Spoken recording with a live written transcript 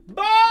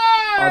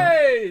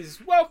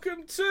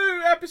Welcome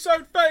to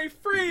episode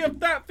 33 of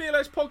That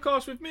Fearless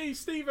podcast with me,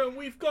 Stephen.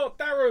 We've got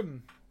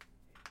Darren.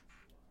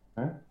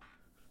 Huh?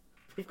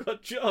 We've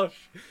got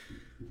Josh.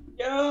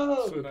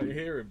 Yo! So not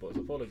hearing, boys.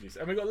 Apologies.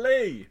 And we've got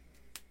Lee.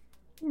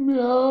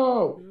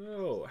 No.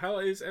 Oh, how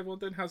is everyone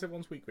doing? How's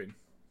everyone's week been?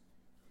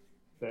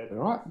 All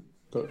right.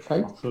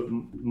 Okay.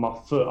 My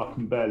foot, I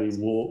can barely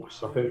walk,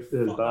 so there's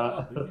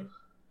that. Fell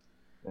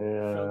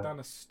Yeah. down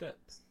a step.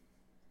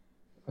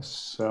 I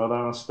fell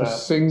down a step,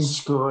 Sing-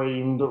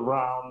 screamed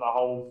around the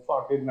whole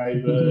fucking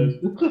neighbourhood.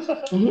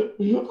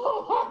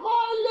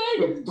 My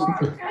leg is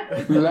broken!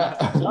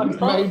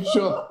 Made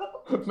sure.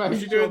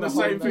 Was you doing the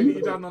same thing that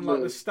you done on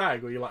like the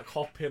stag, where you're like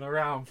hopping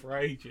around for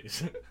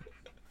ages?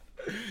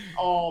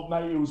 Oh,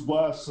 mate, it was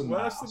worse than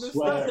Worse that. than I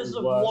swear it Because was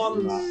of worse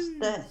one than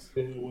that. step.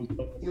 It was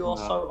worse You are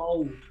than so that.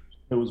 old.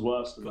 It was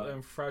worse than Got that.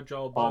 them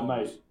fragile Oh,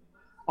 bones. mate.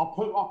 I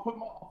put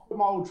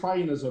my old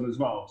trainers on as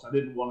well, because I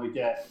didn't want to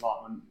get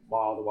like my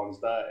other ones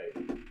dirty.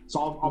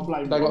 So I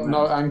blame. They got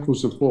no ankle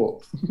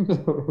support. They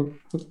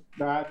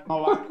had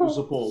no ankle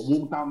support.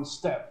 Walked down the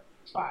step,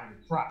 bang,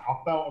 crack. I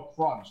felt a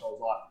crunch. I was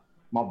like,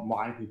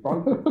 my ankle's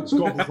broken. It's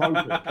got to be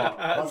broken. But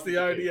That's the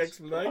only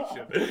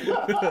explanation.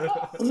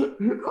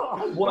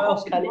 What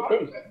else can it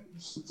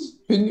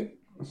be?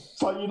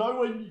 So you know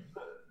when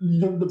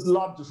the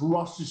blood just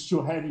rushes to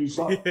your head, and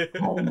you're like,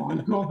 oh my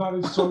god, that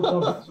is so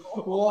bad.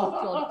 What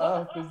on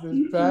earth is this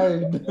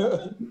pain?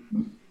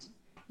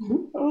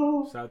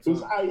 Sad It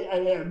was time. 8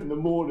 a.m. in the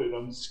morning.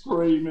 I'm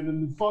screaming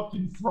in the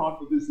fucking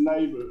front of this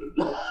neighbourhood.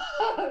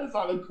 It's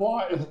like the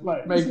quietest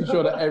place. Making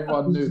sure that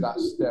everyone knew that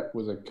step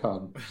was a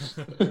cunt.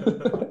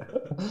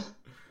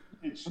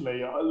 Literally,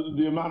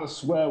 the amount of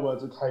swear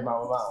words that came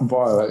out of my mouth.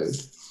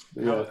 Violated.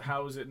 Yeah,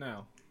 How is it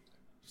now?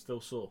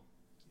 Still sore?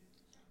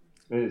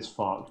 it's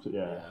fucked.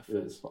 Yeah, it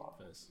fair, is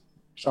fucked. fair.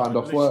 Signed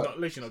off At least work. at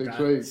least you're not 6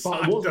 going. weeks. But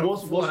Signed what's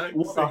off work,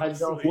 bad-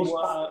 6 weeks.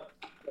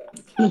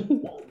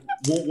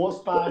 what's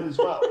bad as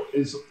well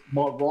is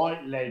my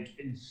right leg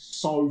is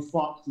so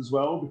fucked as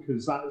well,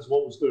 because that is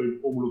what was doing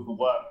all of the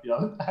work the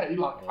other day.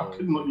 Like I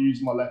could not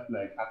use my left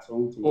leg at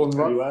all to walk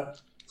Right. anywhere.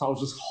 So I was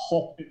just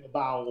hopping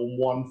about on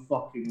one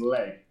fucking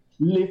leg,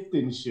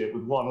 lifting shit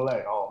with one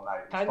leg. Oh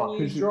mate, it's Can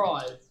fucking- you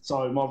drive?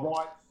 So my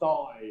right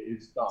thigh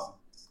is done.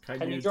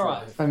 Can you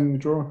drive? And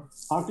draw.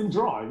 I can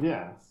drive,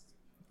 yeah.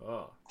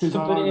 Oh. Because To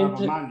I put don't it have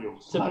into- a manual.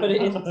 To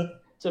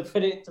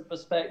put it into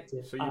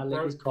perspective, So you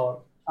Alex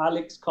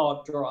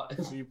can't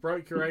drive. So you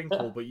broke your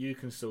ankle, but you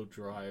can still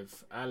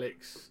drive.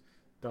 Alex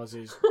does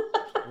his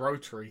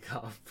Rotary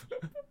Cup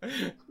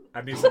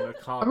and he's in a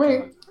car. I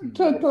mean,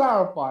 to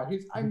clarify,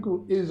 his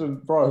ankle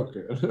isn't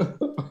broken.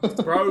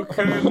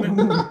 Broken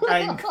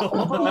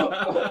ankle.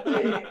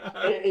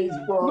 It is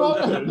Not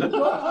broken.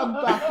 I'm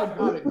backing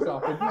Alex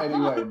up in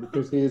any way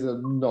because he is a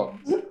nut.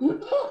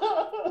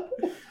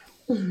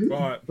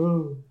 Right.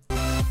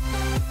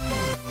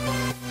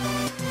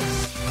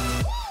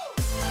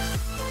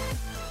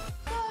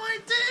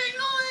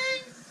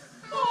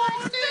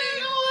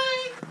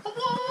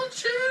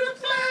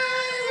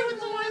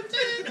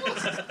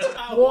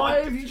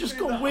 Why have you just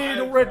got weird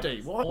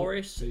already? What?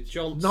 Boris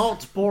Johnson.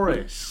 Not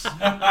Boris. In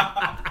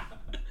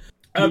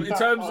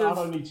terms I of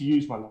don't need to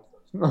use my left.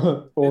 in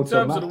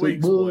terms of the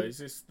weeks, Automatic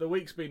boys, the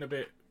week's been a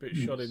bit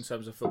shot in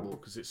terms of football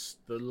because it's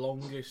the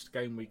longest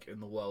game week in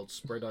the world,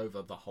 spread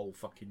over the whole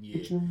fucking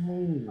year.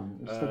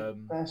 Game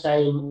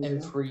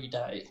every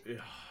day.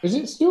 Is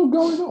it still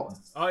going on?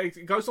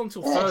 It goes on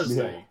till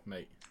Thursday,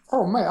 mate.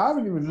 Oh, mate, I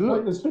haven't even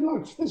Look,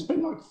 looked. there's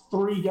been like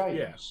 3 games.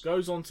 Yeah,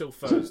 goes on till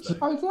Thursday.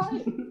 Oh, is that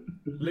it?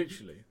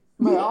 Literally.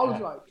 Mate, I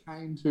was like,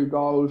 Kane 2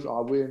 goals,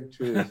 I win,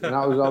 cheers. And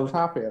I was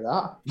happy at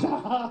that.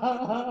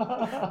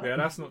 Yeah,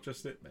 that's not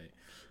just it, mate.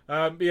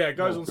 But yeah, it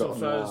goes Oh, on till God,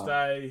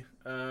 Thursday.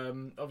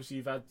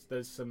 Obviously,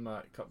 there's some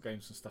cup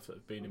games and stuff that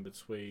have been in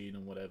between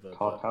and whatever.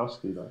 But,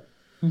 Tarkowski though.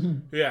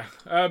 yeah.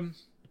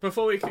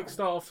 Before we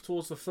kickstart off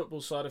towards the football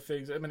side of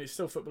things, I mean, it's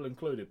still football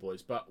included,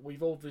 boys, but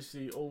we've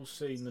obviously all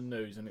seen the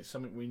news, and it's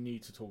something we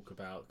need to talk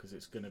about because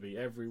it's going to be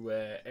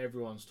everywhere.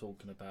 Everyone's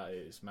talking about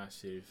it. It's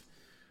massive.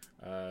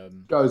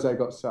 Jose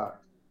got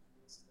sacked.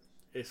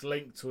 It's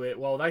linked to it.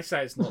 Well, they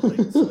say it's not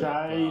linked to it.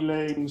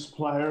 Jailings,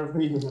 player of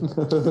the year.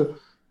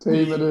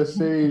 Team of the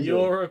season.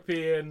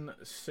 European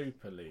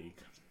Super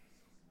League.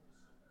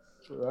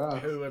 Yeah.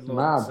 Who would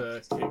Mad.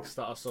 like to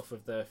kickstart us off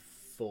with their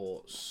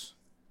thoughts?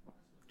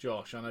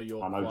 Josh, I know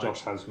you're I know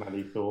Josh has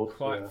many thoughts.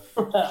 quite,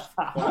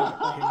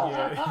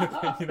 yeah.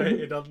 quite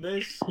opinionated on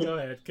this. Go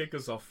ahead, kick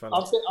us off,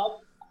 fella.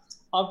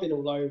 I've been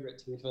all over it,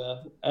 to be fair.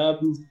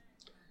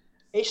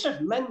 It's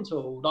just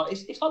mental. Like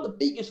it's like the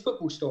biggest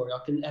football story I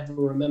can ever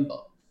remember.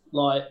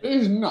 Like It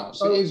is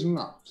nuts. It is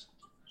nuts.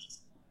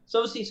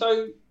 so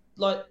obviously,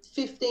 like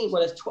 15.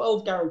 Well, there's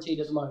 12 guaranteed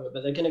at the moment,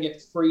 but they're going to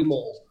get 3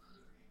 more.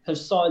 Have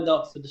signed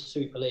up for the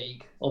Super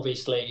League,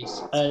 obviously,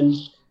 and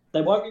they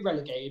won't be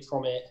relegated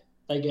from it.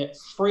 They get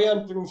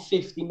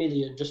 350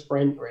 million just for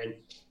entering.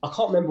 I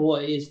can't remember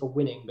what it is for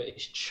winning, but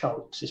it's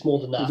chunks. It's more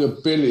than that. It's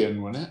 $1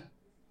 billion, wasn't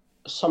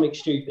it? Something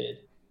stupid.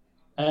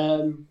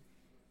 And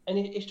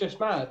it's just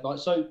mad. Like,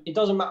 so it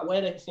doesn't matter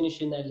where they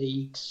finish in their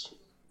leagues.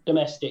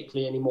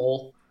 domestically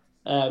anymore.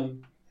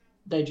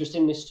 They're just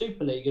in this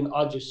Super League, and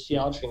I just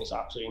think it's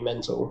absolutely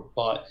mental.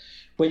 Like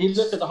when you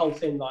look at the whole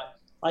thing, like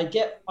I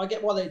get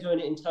why they're doing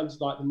it in terms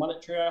of like the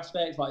monetary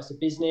aspect, like it's a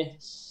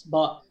business,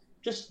 but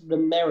just the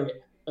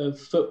merit of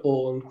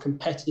football and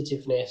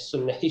competitiveness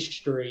and the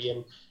history,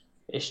 and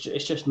it's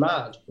just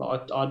mad.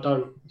 Like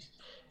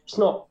it's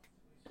not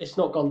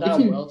gone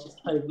down well, to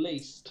say the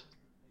least.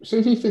 So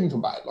if you think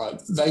about it,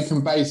 like they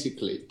can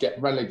basically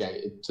get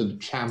relegated to the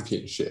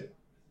Championship,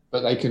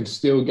 but they can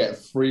still get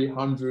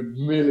 300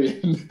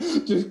 million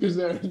just because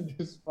they're in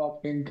this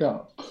fucking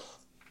cup.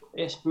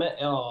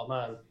 Oh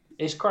man,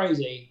 it's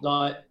crazy.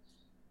 Like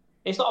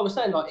it's like I was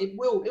saying, like it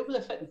will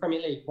affect the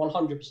Premier League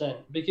 100%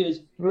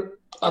 because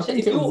I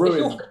think it'll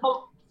ruin.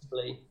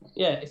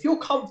 If you're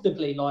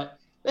comfortably like,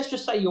 let's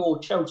just say you're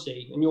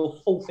Chelsea and you're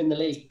fourth in the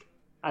league,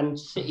 and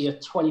City are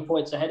 20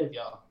 points ahead of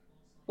you.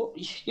 Well,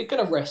 you're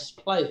going to rest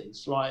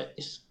players. Like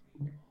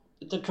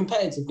the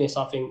competitiveness,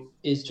 I think,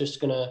 is just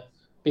going to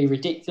be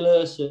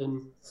ridiculous.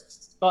 And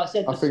like I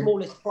said,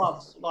 smallest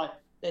clubs, like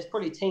there's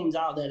probably teams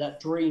out there that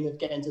dream of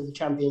getting to the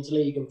Champions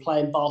League and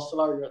playing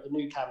Barcelona at the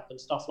Nou Camp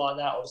and stuff like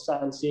that, or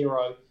San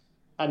Siro.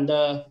 And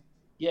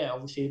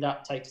obviously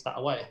that takes that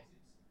away.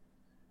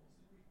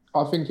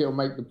 I think it'll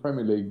make the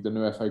Premier League the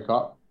new FA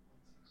Cup.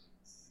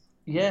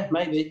 Yeah,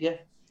 maybe, yeah.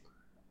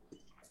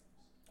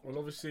 Well,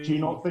 obviously... Do you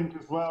not think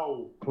as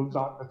well,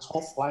 like the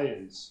top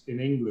players in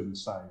England,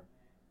 say,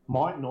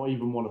 might not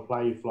even want to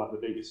play for like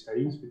the biggest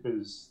teams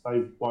because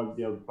they won't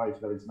be able to play for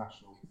their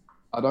international?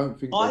 I don't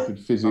think they could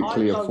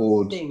physically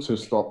afford to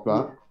stop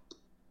that.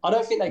 I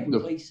don't think they can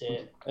police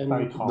it. And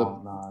they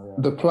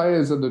can't, The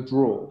players are the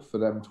draw for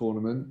them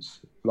tournaments.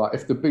 Like,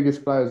 if the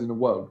biggest players in the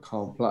world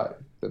can't play,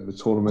 then the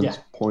tournament's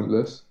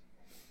pointless.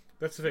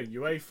 That's the thing.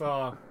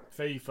 UEFA,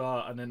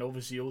 FIFA, and then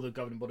obviously all the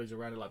governing bodies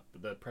around it, like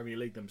the Premier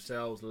League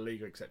themselves, La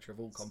Liga, etc., have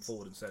all come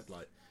forward and said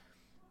like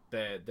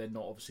they're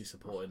not obviously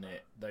supporting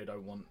it. They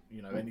don't want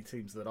any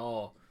teams that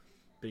are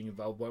being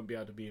involved won't be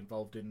able to be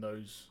involved in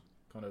those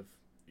kind of,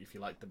 if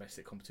you like,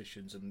 domestic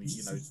competitions and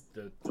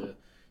the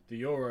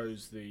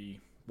Euros, the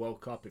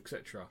World Cup,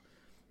 etc.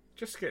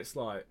 Just gets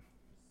like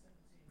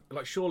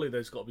surely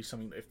there's got to be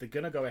something. If they're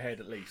gonna go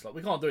ahead, at least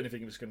we can't do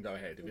anything if it's gonna go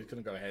ahead. If it's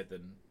gonna go ahead,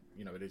 then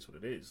it is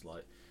what it is.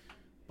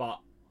 But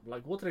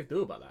what do they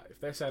do about that? If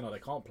they're saying they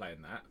can't play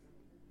in that,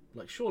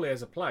 surely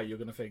as a player you're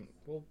gonna think,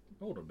 well,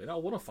 hold on a minute, I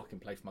want to fucking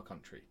play for my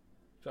country.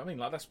 Do you know what I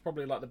mean? That's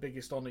probably the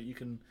biggest honour you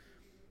can.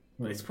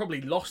 It's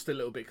probably lost a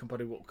little bit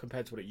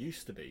compared to what it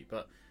used to be,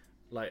 but.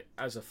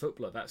 As a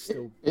footballer, that's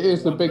still... It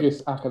is the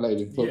biggest accolade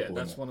in football. Yeah,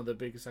 that's one of the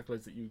biggest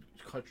accolades that you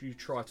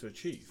try to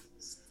achieve.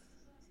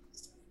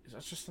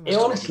 That's just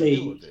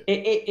honestly,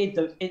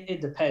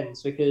 it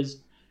depends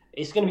because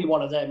it's going to be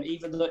one of them.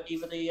 Either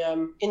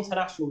the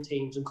international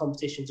teams and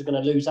competitions are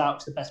going to lose out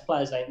because the best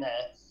players ain't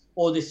there,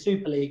 or this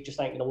Super League just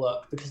ain't going to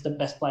work because the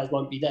best players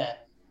won't be there.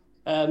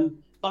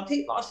 But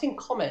I've seen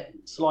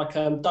comments like,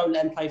 don't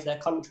let them play for their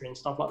country and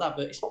stuff like that,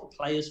 but it's not the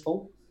players'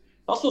 fault.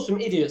 I saw some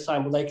idiots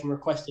saying, well, they can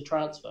request a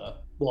transfer.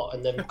 What?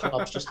 And then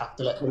clubs just have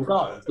to let them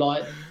go.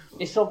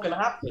 It's not going to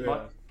happen.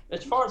 Yeah.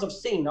 As far as I've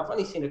seen, I've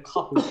only seen a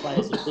couple of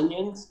players'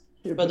 opinions.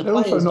 Yeah, but the they're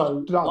players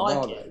also don't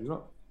like it.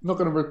 You're not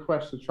going to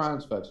request a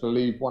transfer to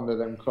leave one of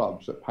them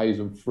clubs that pays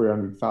them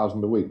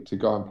 $300,000 a week to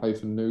go and play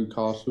for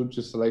Newcastle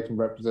just so they can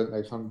represent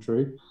their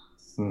country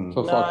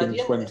for fucking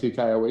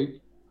 $20,000 a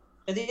week.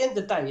 At the end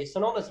of the day, it's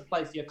an honour to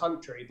play for your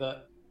country,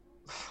 but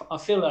I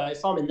feel like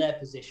if I'm in their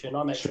position,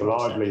 I make sure your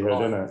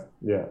livelihood, isn't it?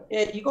 Yeah.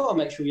 Yeah, you got to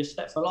make sure you're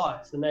set for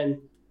life, and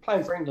then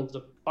playing for England's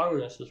a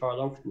bonus as far as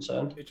I'm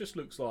concerned. It just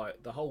looks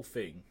like the whole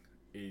thing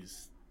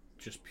is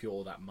just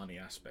pure that money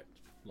aspect.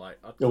 I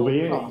can't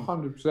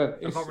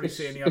 100%. I can't really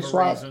see any other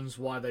reasons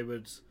why they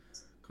would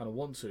kind of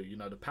want to.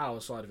 The power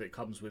side of it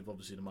comes with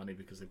obviously the money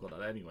because they've got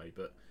that anyway.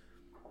 But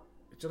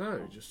I don't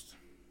know, just.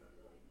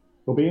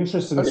 It'll be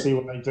interesting to see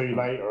what they do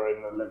later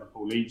in the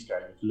Liverpool Leeds game.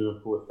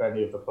 If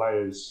any of the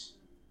players,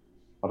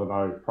 I don't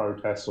know,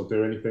 protest or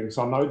do anything.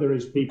 So I know there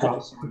is people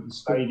outside the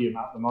stadium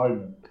at the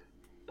moment,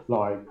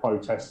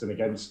 protesting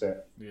against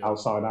it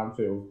outside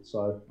Anfield.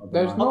 So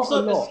there's not a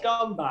lot. A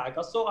scumbag.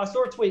 I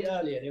saw a tweet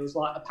earlier, and it was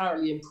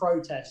apparently in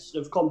protest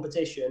of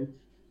competition,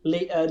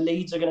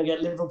 Leeds are going to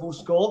get Liverpool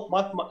score.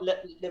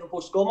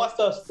 Liverpool score my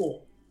first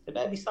four. It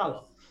better be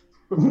Salah.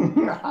 I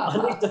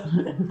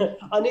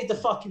need the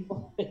fucking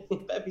ball.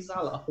 It better be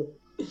Salah.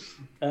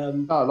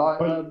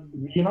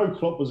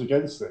 Klopp was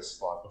against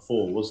this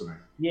before, wasn't he?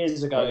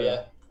 Years ago,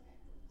 yeah.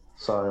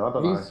 So I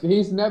don't know.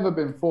 He's never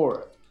been for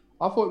it.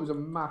 I thought it was a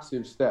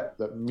massive step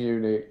that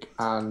Munich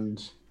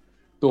and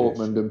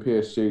Dortmund and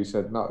PSG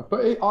said no.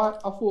 But I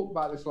thought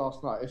about this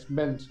last night. It's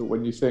mental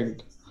when you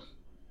think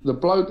the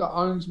bloke that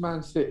owns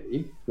Man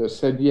City that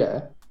said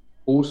yeah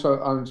also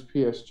owns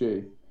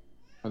PSG,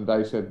 and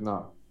they said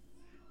no.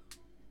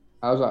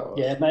 How's that work?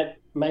 Yeah,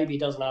 maybe he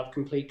doesn't have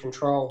complete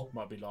control.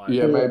 Might be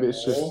maybe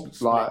it's just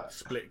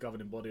split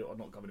governing body or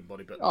not governing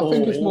body, but I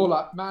think it's more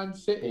like Man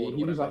City.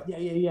 He was like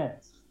yeah,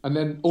 and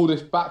then all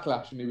this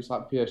backlash, and he was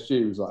like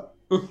PSG was like.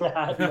 What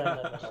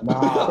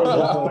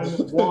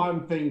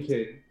I'm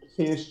thinking,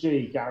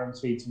 PSG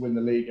guaranteed to win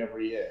the league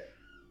every year?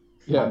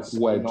 Yeah, Man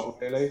City, wedge. not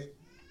really.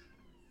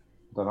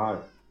 Don't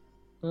know.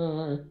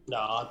 No,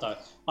 I don't.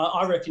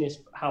 I reckon it's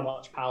how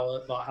much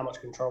power, like how much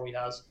control he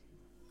has.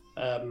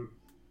 But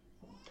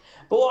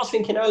what I was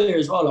thinking earlier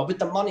as well, like with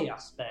the money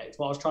aspect,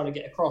 what I was trying to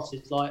get across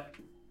is like,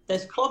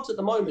 there's clubs at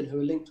the moment who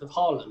are linked with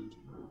Haaland,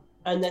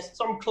 and there's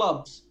some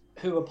clubs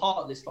who are part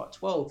of this, like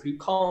 12, who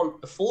can't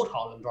afford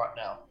Haaland right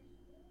now.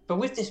 But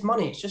with this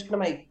money, it's just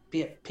going to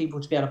make people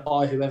to be able to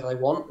buy whoever they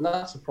want, and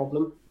that's a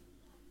problem.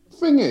 The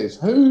thing is,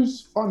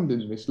 who's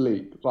funding this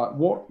league? Like,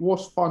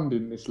 what's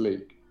funding this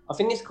league? I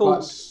think it's called.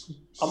 Like,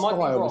 I might be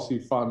Sky wrong. obviously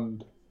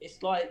fund.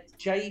 It's like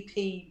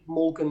JP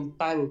Morgan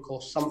Bank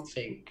or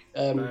something.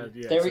 Yeah,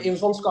 it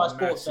was on Sky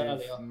Sports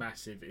earlier.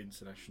 Massive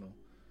international.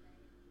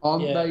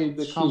 Aren't Yeah, they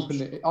the huge.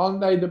 company? Aren't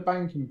they the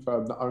banking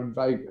firm that own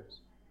Vegas?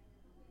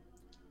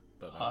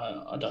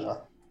 I don't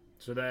know.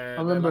 So they're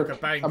remember- like a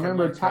bank I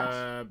remember and like tax-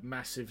 a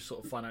massive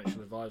sort of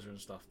financial advisor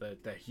and stuff.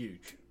 They're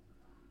huge.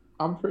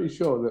 I'm pretty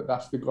sure that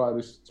that's the guy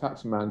this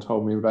taxi man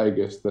told me in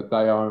Vegas that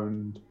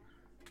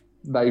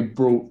they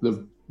brought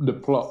the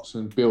plots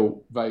and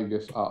built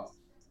Vegas up.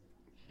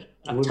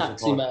 A Wouldn't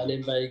taxi surprise man me.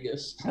 in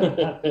Vegas.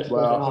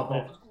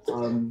 Well,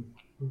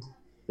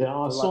 Yeah,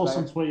 I saw like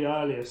some that. tweet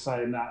earlier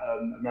saying that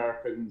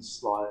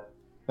Americans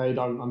they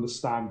don't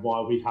understand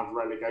why we have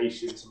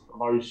relegations and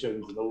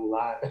promotions and all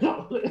that.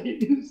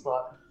 It's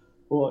like,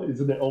 well,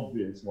 isn't it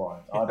obvious why?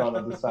 I don't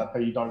understand how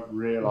you don't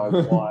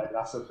realise why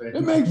that's a thing.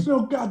 It makes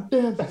no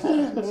goddamn I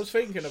sense. was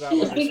thinking about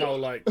like, this whole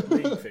like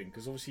league thing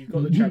because obviously you've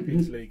got the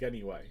Champions League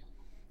anyway.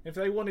 If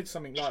they wanted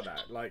something like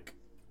that, like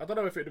I don't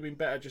know if it would have been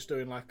better just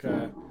doing like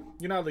the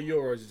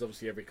Euros is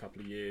obviously every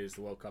couple of years,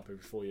 the World Cup every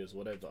 4 years,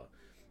 whatever.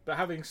 But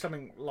having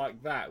something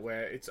like that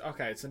where it's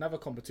it's another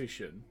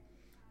competition,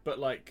 but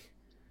like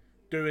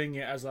doing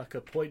it as like a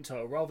point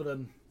total rather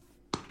than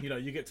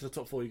you get to the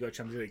top 4, you go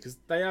Champions League, because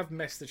they have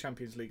messed the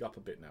Champions League up a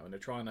bit now and they're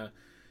trying to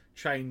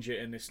change it,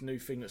 and this new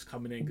thing that's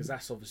coming in, because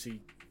that's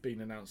obviously been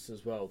announced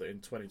as well that in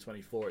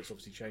 2024 it's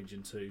obviously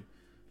changing to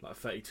like a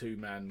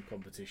 32-man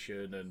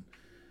competition, and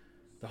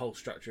the whole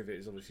structure of it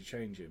is obviously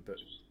changing. But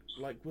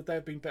like, would they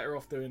have been better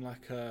off doing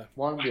like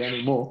Won't be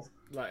anymore.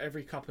 like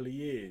every couple of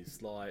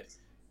years, like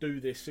do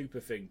this super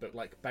thing, but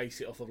like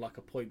base it off of like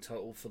a point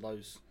total for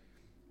those?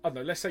 I don't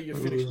know. Let's say you're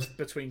finished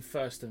between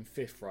 1st and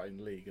 5th, right, in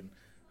the league, and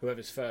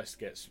whoever's first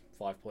gets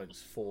 5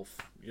 points, 4th,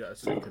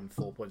 second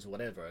 4 points or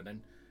whatever, and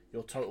then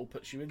your total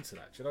puts you into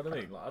that. Do you know what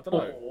I mean? Like, I don't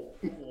know.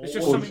 It's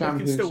just Or something you can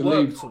Champions still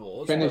League work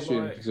towards. finishing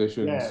but, like,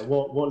 positions. Yeah,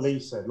 what Lee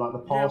said, like the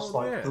past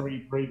well, yeah. 3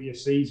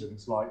 previous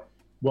seasons, like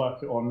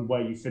work on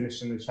where you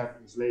finish in the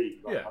Champions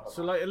League. Like, yeah. I don't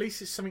So know. like, at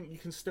least it's something you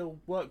can still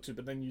work to,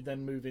 but then you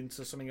then move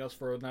into something else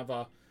for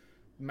another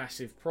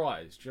massive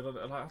prize. Do you know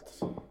what I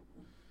mean?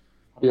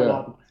 I feel Yeah.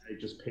 like they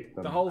just picked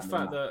them. The whole and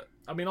fact then-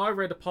 that I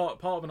read a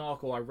part of an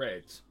article I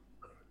read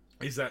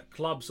is that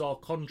clubs are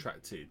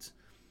contracted,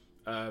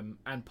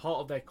 and part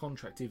of their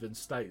contract even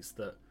states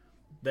that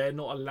they're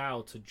not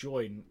allowed to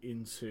join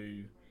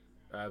into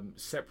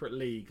separate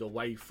league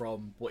away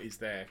from what is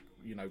their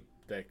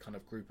kind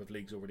of group of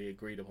leagues already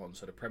agreed upon.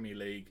 So the Premier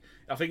League,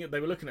 I think they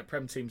were looking at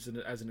Prem teams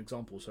as an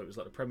example. So it was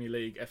like the Premier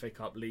League, FA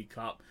Cup, League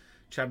Cup,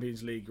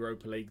 Champions League,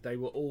 Europa League. They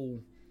were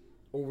all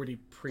already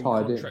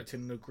pre-contracted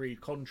and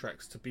agreed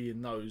contracts to be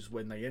in those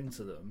when they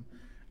enter them,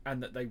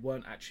 and that they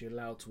weren't actually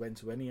allowed to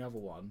enter any other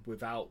one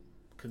without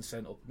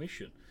consent or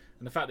permission.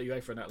 And the fact that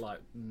UEFA are that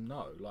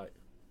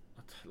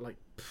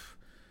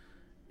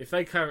if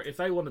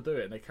they want to do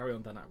it and they carry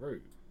on down that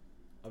route,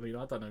 I mean,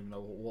 I don't even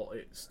know what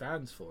it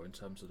stands for in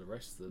terms of the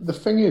rest of The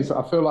thing is,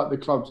 I feel like the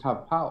clubs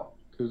have power,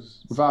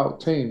 because without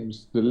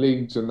teams, the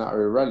leagues and that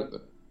are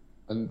irrelevant,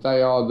 and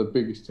they are the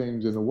biggest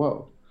teams in the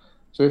world.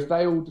 So if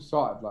they all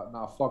decide, like,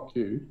 nah, fuck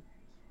you,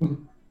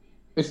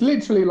 it's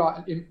literally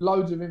like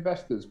loads of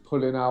investors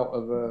pulling out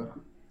of a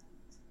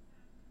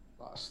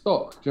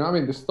stock. Do you know what I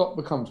mean? The stock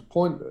becomes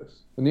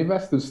pointless, and the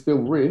investors still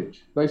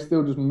rich. They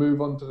still just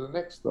move on to the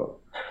next stock.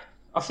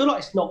 I feel like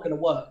it's not going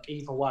to work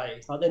either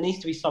way. Like, there needs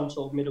to be some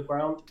sort of middle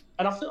ground,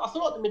 and I feel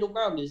like the middle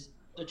ground is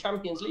the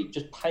Champions League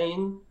just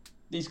paying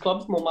these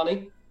clubs more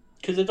money,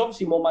 because there's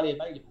obviously more money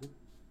available.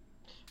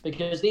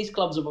 Because these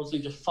clubs have obviously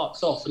just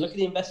fucked off, and look at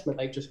the investment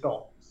they've just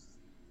got.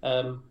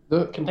 Compared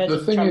to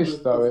The thing Champions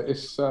is, though,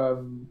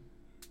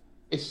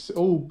 it's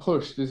all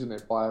pushed, isn't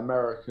it, by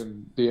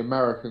the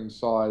American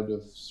side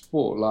of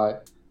sport,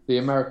 like the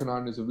American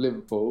owners of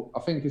Liverpool.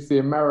 I think it's the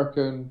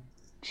American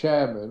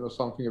chairman or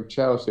something of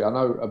Chelsea. I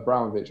know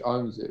Abramovich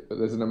owns it, but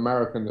there's an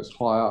American that's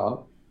high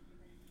up,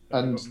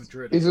 and They've got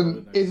Madrid as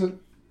well,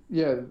 isn't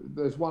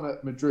there's one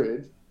at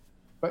Madrid,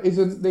 but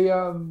isn't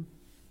the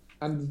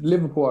and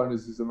Liverpool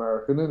owners is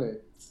American, isn't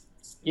it?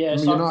 Yeah,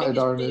 And so I United think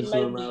owners it's are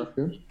mainly,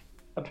 American,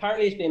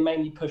 apparently it's being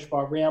mainly pushed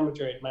by Real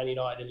Madrid, Man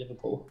United, and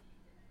Liverpool.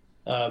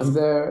 and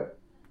they're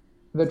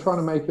trying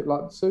to make it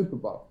like the Super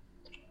Bowl.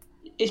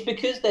 It's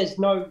because there's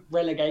no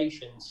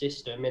relegation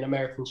system in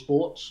American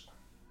sports.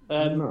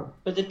 No.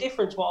 But the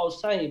difference, what I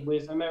was saying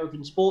with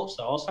American sports,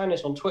 though, I was saying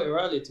this on Twitter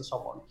earlier to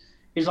someone,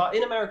 is like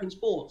in American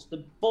sports,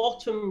 the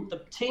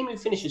team who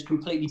finishes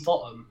completely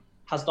bottom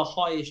has the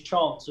highest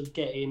chance of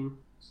getting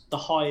the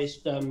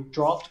highest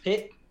draft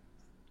pick.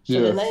 So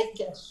then they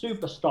get a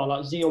superstar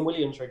like Zion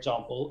Williams, for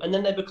example, and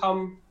then they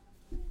become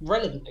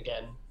relevant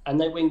again and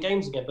they win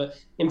games again. But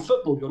in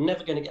football, you're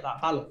never going to get that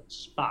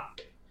balance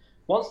back.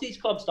 Once these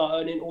clubs start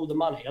earning all the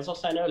money, as I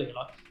was saying earlier,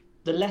 like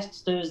the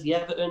Leicesters, the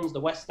Evertons, the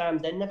West Ham,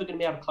 they're never going to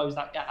be able to close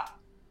that gap.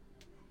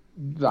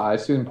 Nah,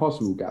 it's an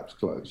impossible gap to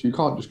close. You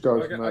can't just go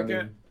from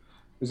earning.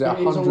 Is it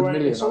 100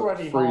 million it's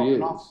already over 3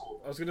 years?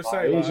 I was going to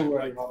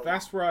say,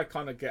 that's where I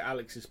kind of get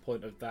Alex's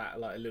point of that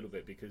like a little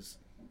bit, because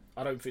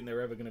I don't think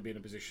they're ever going to be in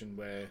a position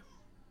where,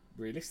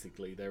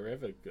 realistically, they're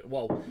ever...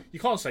 Well, you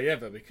can't say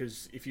ever,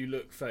 because if you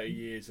look 30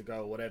 years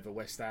ago or whatever,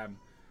 West Ham,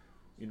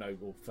 you know,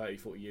 or 30,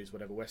 40 years,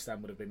 whatever, West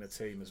Ham would have been a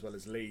team, as well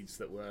as Leeds,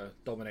 that were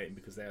dominating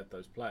because they had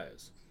those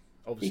players.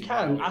 Obviously, you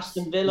can.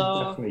 Aston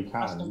Villa,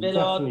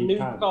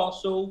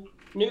 Newcastle.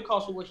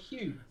 Newcastle were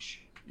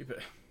huge.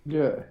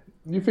 Yeah.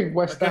 You think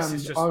West Ham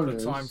it's just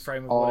owners the time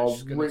frame of are when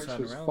it's going rich to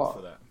turn as around fuck?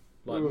 for that.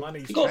 Like,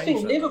 money's You got to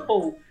think, changed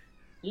that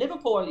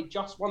Liverpool only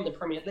just won the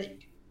Premier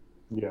League.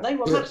 Yeah. They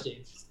were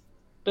massive.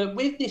 But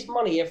with this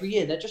money every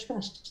year, they're just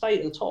going to stay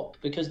at the top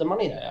because the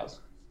money they have.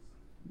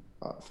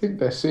 I think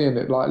they're seeing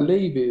it. Like,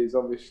 Levy is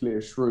obviously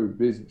a shrewd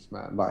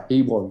businessman. Like,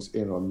 he wants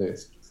in on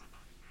this.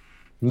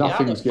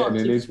 Nothing's getting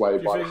in his way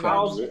by the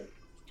sounds of it.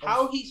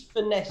 How he's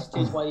finessed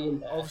his way in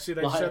there. Obviously,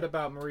 they said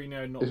about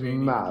Mourinho not It's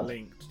being mad. even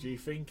linked. Do you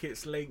think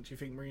it's linked? Do you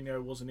think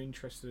Mourinho wasn't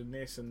interested in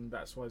this and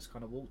that's why he's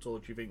kind of walked? Or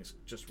do you think it's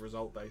just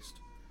result based?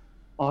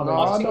 I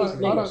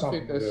don't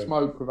think there's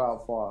smoke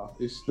without fire.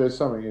 There's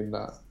something in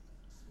that.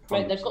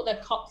 Mate, they've got their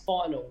cup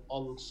final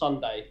on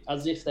Sunday,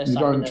 as if they're You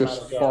sacking don't their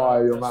just manager.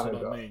 fire your That's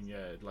manager. what I mean,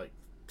 yeah. Like,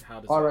 how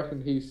does I reckon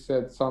he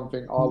said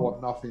something, I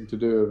want nothing to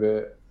do with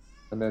it.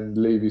 And then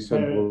Levy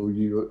said, well,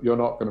 you're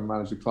not going to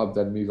manage the club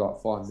then. And he's like,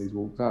 fine, he's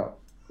walked out.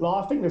 Well,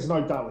 I think there's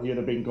no doubt he'd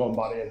have been gone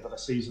by the end of the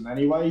season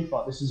anyway,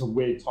 but this is a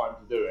weird time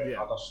to do it.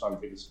 Yeah. I just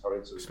don't think it's a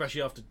coincidence.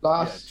 especially after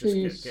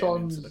See just getting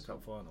into Son's- the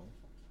cup final.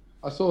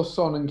 I saw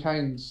Son and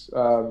Kane's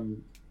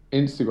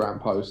Instagram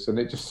posts, and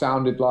it just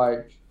sounded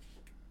like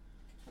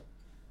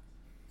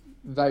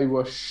they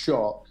were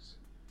shocked,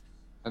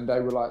 and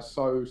they were like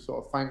so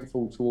sort of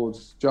thankful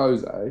towards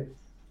Jose. Do you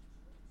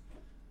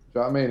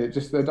know what I mean?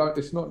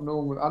 It's not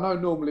normal. I know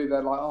normally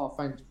they're like, oh,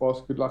 thanks,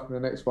 boss, good luck in the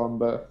next one,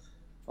 but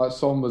like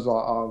Son was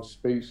like, oh, I'm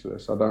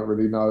speechless. I don't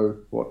really know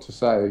what to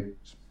say.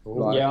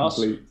 Like, Yeah,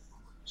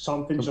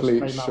 Something just complete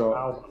came out shock.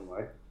 now, by the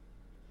way.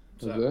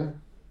 Was there?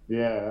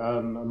 Yeah,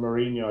 a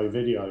Mourinho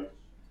video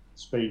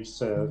speaks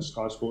to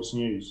Sky Sports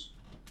News.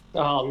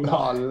 Oh, no.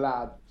 Oh,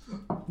 lad.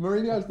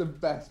 Mourinho's the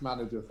best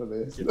manager for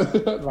this.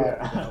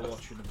 Yeah,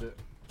 watching a bit.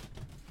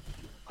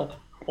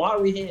 Why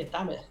are we here?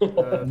 Damn it.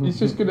 He's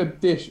just going to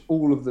dish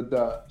all of the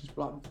dirt. Just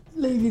be like,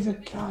 Levy's a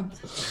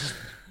cunt.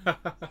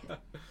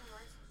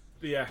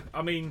 Yeah,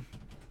 I mean,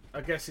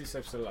 I guess it's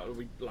it's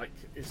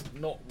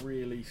not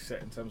really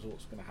set in terms of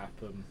what's going to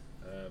happen.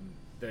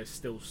 There's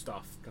still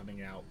stuff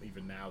coming out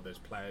even now. There's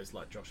players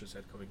like Josh has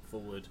said coming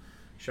forward,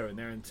 showing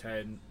their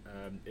intent.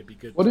 It'd be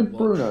good. What to did watch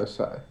Bruno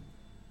say?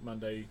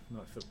 Monday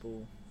Night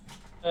Football.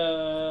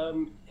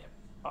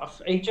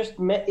 It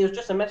was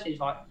just a message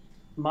like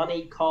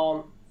money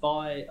can't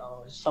buy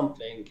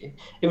something.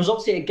 It was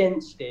obviously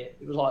against it.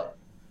 It was like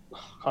I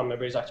can't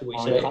remember exactly what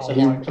he said. Or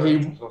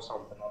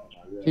something.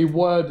 He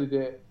worded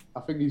it.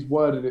 I think he's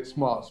worded it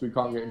smart so we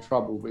can't get in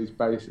trouble. But he's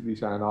basically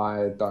saying,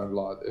 "I don't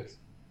like this."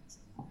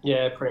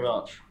 Yeah, pretty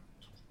much.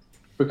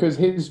 Because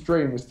his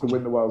dream is to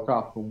win the World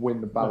Cup and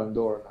win the Ballon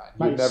d'Or and that.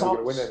 He's never going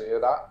to win any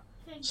of that.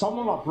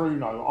 Someone like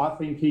Bruno, I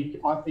think he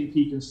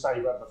can say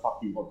whatever the fuck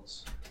he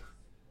wants.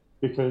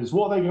 Because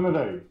what are they going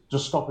to do?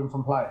 Just stop him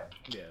from playing?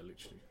 Yeah,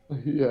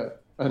 literally. Yeah.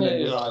 And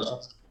then Yeah.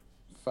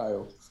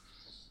 fail.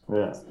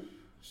 Yeah.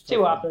 See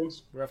what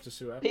happens. We'll have to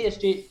see what happens.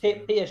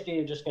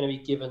 PSG are just going to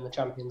be given the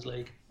Champions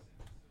League.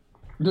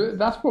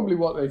 That's probably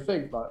what they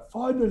think. Like,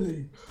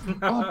 finally,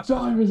 our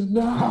time is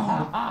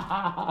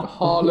now.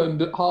 Haaland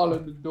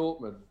and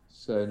Dortmund.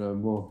 Say no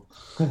more.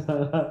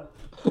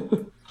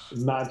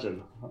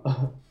 Imagine.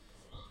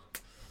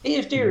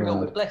 PSG are a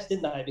little bit blessed,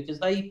 didn't they? Because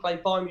they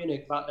played Bayern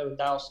Munich without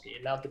Lewandowski,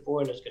 and now De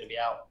Bruyne is going to be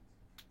out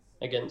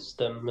against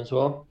them as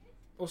well.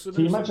 What's the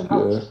Can you news imagine on-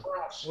 how Yeah.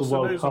 trash the What's the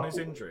World news on Cup his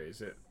was? injury?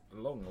 Is it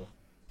long or?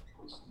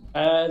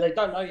 They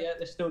don't know yet.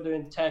 They're still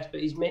doing tests,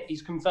 but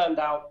he's confirmed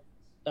out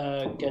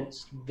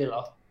against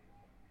Villa.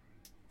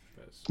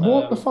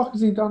 What the fuck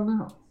has he done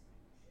now?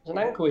 It's an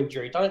ankle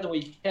injury done at the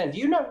weekend.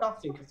 You know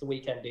nothing of the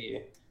weekend, do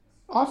you?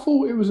 I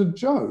thought it was a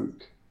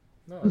joke.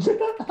 No.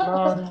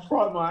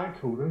 Right, my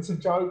ankle. That's a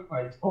joke,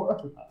 mate.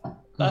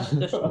 That's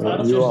just You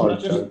just are a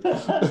just joke.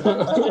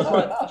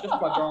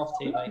 my draft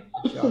teammate.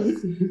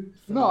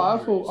 No,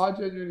 I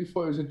genuinely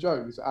thought it was a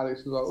joke. Because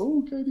Alex was like,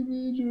 "Oh,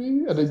 KDB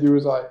injury," and then you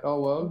was like, "Oh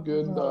well,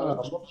 good."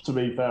 To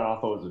be fair, I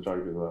thought it was a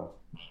joke as well.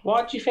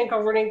 Why do you think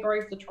I've really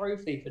engraved the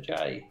trophy for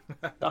Jay?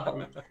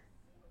 Done.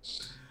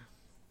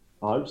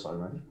 I hope so,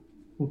 man.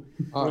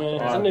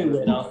 It's a new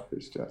winner.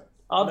 It's Jack.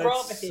 I'd rather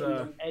Let's, him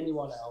than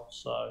anyone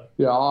else. So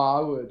Yeah, I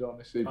would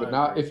honestly. I But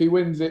now, agree. if he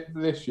wins it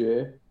this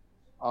year,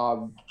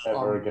 I'm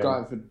again.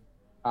 going for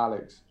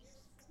Alex.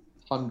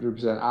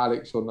 100%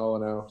 Alex or no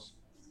one else.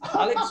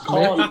 Alex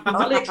can't.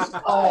 Alex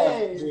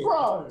Hey, can't.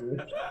 bro.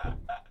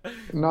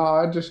 No,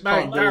 I just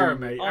Mate, can't. Darren,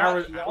 mate.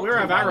 Aaron, we'll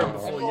have Aaron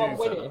before Everyone you,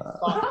 win it.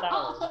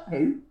 fella. Fuck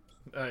Darren.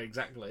 Who?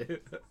 Exactly.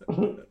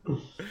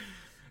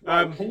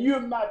 Can you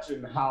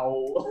imagine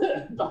how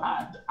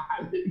bad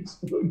Alex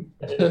would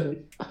be?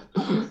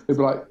 He'd be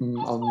like,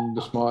 I'm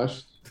the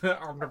smartest,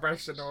 I'm the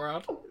best in the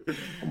world.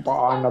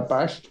 but I'm the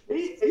best.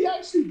 He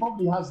actually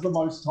probably has the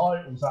most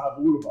titles out of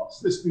all of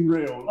us. Let's be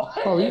real.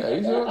 Like, Oh yeah,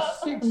 he's got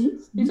 6.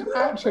 He's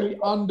actually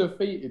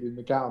undefeated in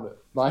the counter.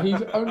 Like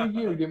he's only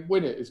year he didn't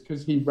win it is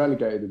because he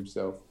relegated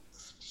himself.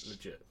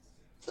 Legit.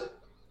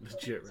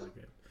 Legit, really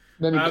good.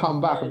 Then he come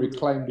back and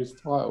reclaimed his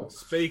title.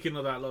 Speaking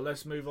of that, look,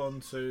 let's move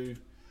on to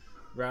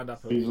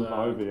roundup of Season's not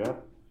over yet.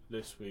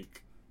 this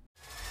week.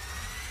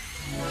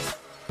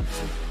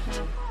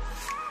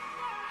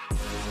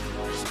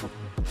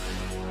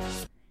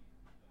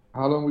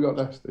 How long we got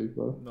left, Steve?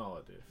 Brother? No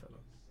idea,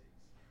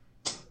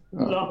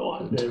 fella. No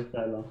idea,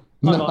 fella.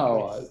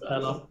 No,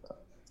 Hello.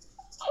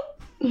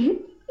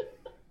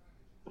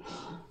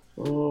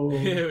 Oh.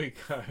 Here we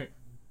go.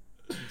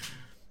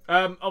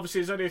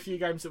 Obviously, there's only a few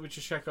games that we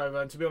just check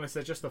over, and to be honest,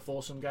 they're just the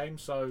foursome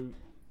games, so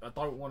I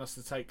don't want us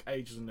to take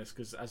ages on this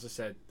because, as I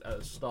said at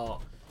the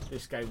start,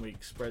 this game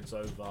week spreads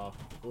over all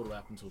the way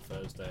up until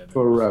Thursday. And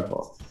forever.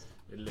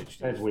 It literally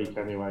Dead is week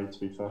forever. anyway, to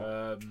be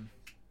fair.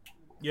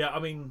 Yeah, I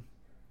mean,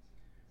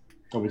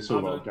 We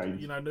still got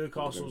games. you know,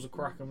 Newcastle's a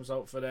cracking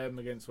result for them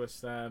against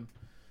West Ham.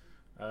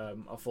 I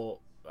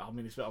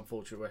mean, it's a bit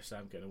unfortunate West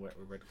Ham getting away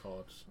with red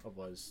cards.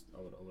 Otherwise,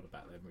 I would have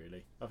backed them,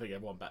 really. I think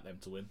everyone backed them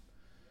to win.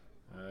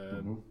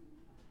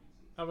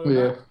 Other than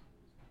that,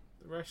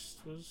 the rest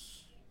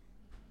was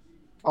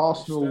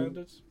Arsenal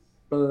standards.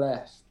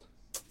 blessed.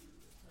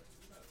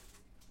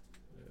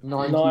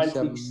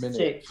 97 minutes.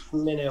 96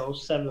 minute or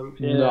 7th.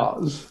 Yeah.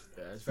 Nuts.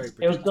 Yeah, it's very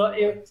It was predictable.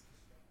 like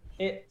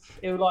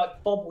it was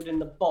like bobbled in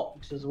the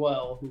box as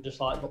well and just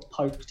like got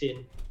poked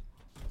in.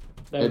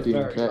 They were Eddie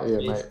very Nketiah,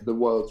 lucky. mate, the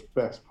world's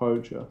best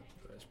poacher.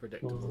 It's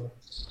predictable.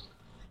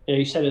 Yeah,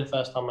 you said it the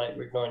first time, mate.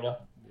 We're ignoring you.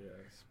 Yeah,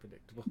 it's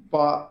predictable.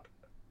 But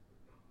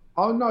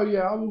oh no,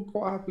 yeah, I will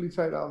quite happily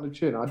take that on the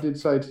chin. I did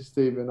say to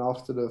Stephen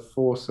after the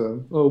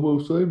foursome, "Oh,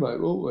 we'll see, mate,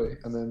 won't we?"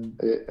 And then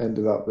it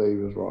ended up that he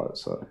was right.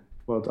 So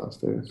well done,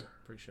 Stephen.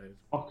 Appreciate it.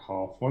 Fuck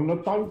off. Well, no,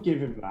 don't give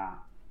him that.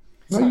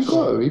 No, you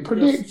got it. He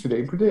predicted it.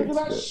 He Look predicted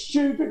at that it.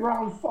 stupid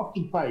round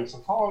fucking face. I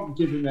can't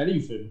give him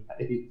anything,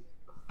 mate.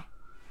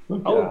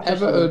 Look Oh, at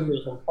that. Everton-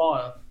 was on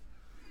fire.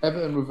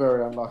 Everton were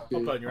very unlucky.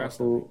 I'll put in your I ass,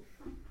 thought.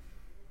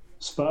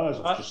 Spurs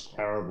are just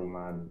terrible,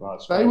 man.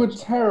 That's They were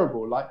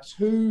terrible. Like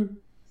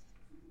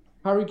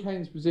Harry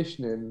Kane's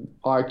positioning,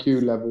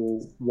 IQ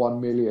level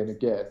 1 million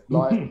again.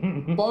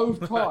 Like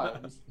both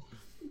times,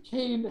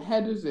 Keane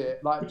headers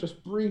it, like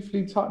just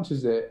briefly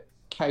touches it.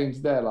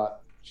 Kane's there, like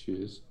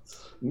cheers,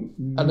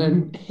 and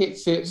then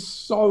hits it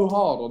so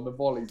hard on the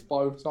volley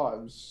both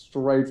times,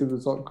 straight in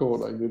the top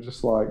corner. And you're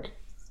just like,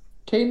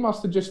 Keane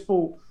must have just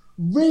thought,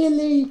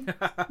 really,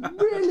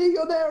 really,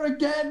 you're there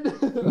again.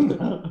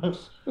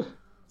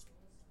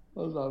 I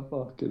was like,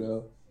 fucking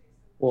hell.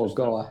 What a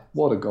guy.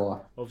 What a guy.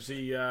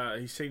 Obviously,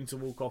 he seemed to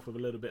walk off with a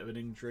little bit of an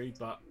injury,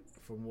 but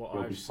from what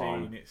He'll I've be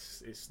seen, fine.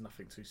 it's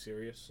nothing too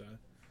serious. So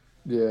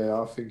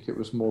Yeah, I think it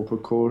was more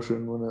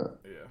precaution, wasn't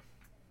it?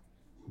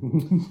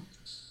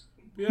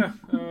 yeah,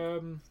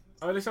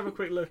 let's have a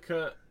quick look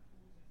at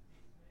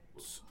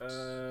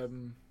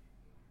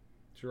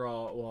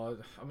draft. Well,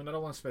 I mean, I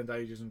don't want to spend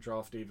ages on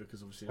draft either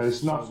because obviously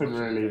There's so nothing much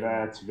really in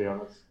there, to be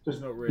honest.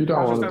 There's not really. You don't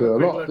I'll want just to have do a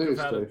quick lot, look do you, of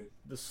how Steve?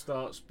 the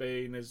start's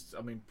been.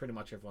 I mean, pretty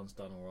much everyone's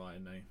done all right,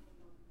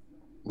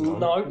 isn't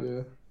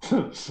No.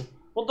 Yeah.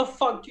 What the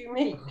fuck do you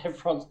mean?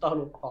 Everyone's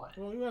done all right.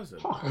 they? Well, who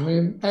hasn't? I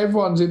mean,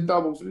 everyone's in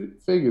double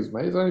figures,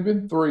 mate. It's only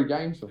been 3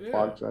 games for Yeah.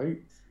 fuck's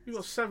sake. You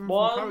got 7 from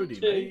 1, Cody,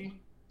 2, mate.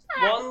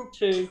 1,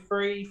 2,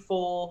 3,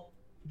 4,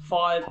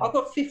 5. I've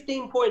got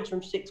 15 points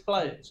from 6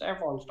 players.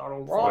 Everyone's done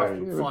all right.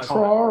 Right. Yeah, Five. but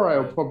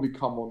Traore will probably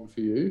come on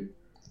for you.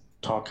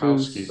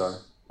 Tarkowski, though.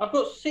 I've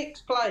got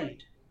 6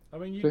 played. I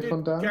mean, you Click did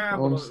on down. I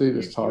gamble. wanna see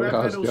this you time, have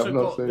guys. then I've also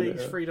not got seen it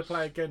these yet. free to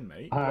play again,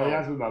 mate. He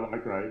hasn't done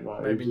that great.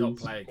 Like, Maybe not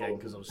he's- play again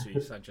because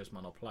obviously Sanchez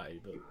might not play.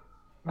 But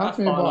How That's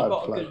many fine. have I I've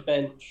got a played? good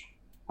bench.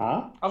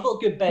 Huh? I've got a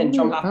good bench.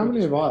 I'm happy How with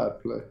many this have I week.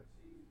 had play?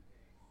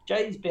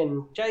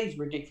 Jay's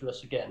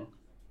ridiculous again.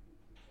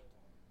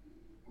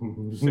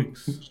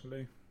 6.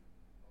 Lee.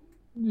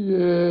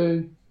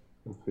 Yay.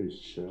 Piece of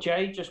shit.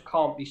 Jay just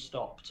can't be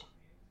stopped.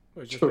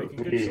 Well, he's just Sure.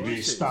 making good He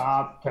choices.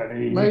 start,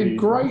 Kenny. Made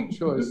great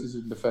choices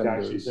in He actually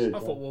defenders. did. I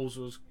thought Wolves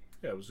was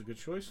it was a good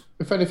choice.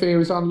 If anything, he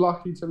was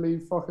unlucky to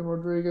leave fucking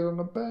Rodriguez on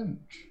the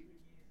bench.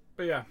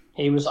 But yeah,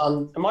 He was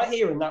Am I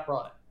hearing that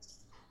right?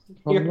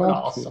 You're an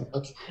Unlucky.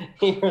 arsehole.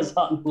 He was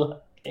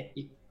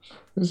unlucky.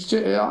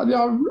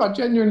 I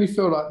genuinely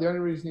feel like the only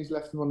reason he's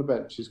left him on the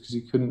bench is because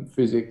he couldn't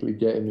physically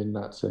get him in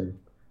that team.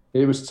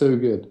 He was too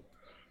good.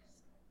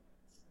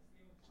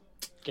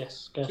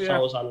 Guess Yeah. I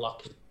was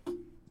unlucky.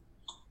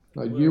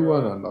 No, you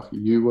weren't unlucky.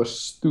 You were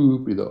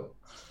stupido.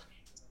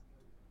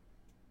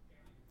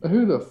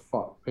 Who the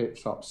fuck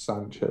picks up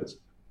Sanchez?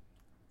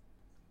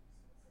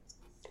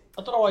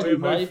 I don't know why We'll you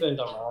move. play, but I don't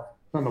know.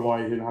 I don't know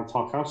why you didn't have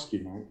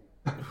Tarkowski, mate.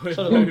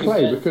 So He didn't Who's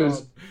play that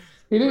because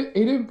he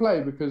didn't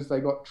play because they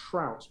got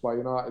trounced by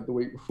United the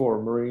week before,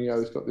 and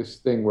Mourinho's got this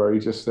thing where he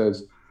just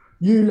says,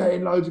 "You let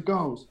in loads of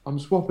goals. I'm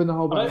swapping the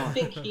whole I back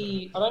don't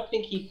line."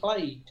 think he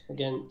played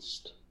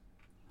against.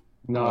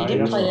 No, He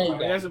didn't play hasn't.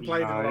 any He hasn't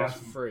played in No, the he last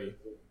hasn't. 3.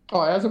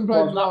 Oh, he hasn't played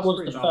Well, the that last was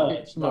three. the No, first.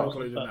 it's Not not.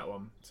 including but- that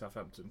one,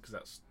 Southampton, because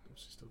that's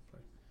obviously still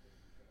playing.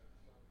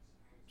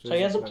 So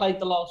he hasn't played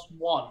the last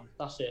one.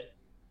 That's it.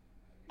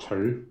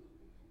 2.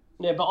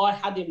 Yeah, but I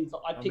had him.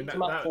 I mean, picked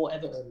him up for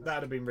Everton.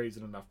 That'd have been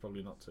reason enough,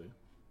 probably not to.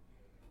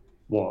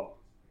 What?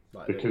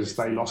 Like, Because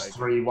they lost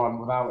like- 3-1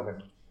 without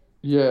him.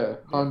 Yeah,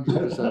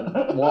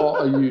 100%.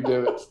 What are you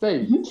doing,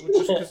 Steve?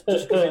 Just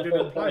because he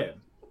didn't play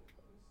him.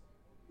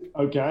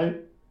 Okay.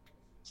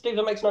 Steve,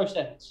 that makes no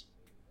sense.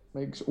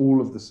 Makes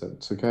all of the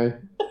sense. Okay.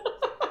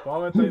 Why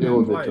would they Deal not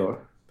with it, play him? Josh.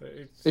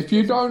 It's- If you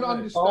it's don't not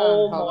understand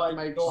Oh how that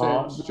my makes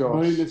God. sense,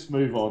 Josh, Let's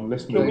move on.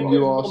 Let's Can move we Then on. you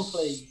move are on,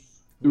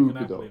 please? We can stupido.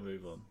 happily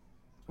move on.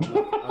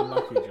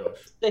 Unlucky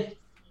Josh.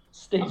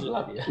 Steve's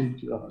an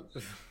idiot.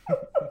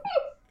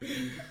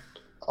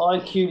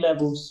 IQ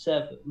level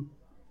 7.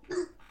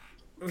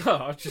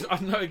 No, I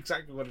know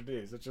exactly what it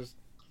is. It's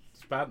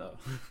banter.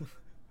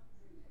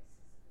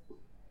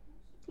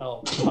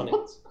 Oh, funny.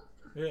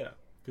 Yeah,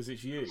 because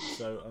it's you,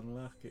 so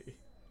unlucky.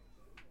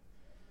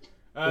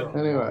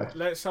 Anyway,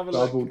 Let's have a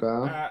double look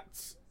down.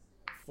 at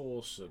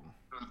Foursome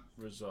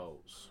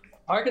results.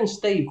 I reckon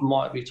Steve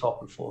might be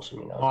top of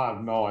Foursome, you know. I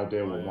have no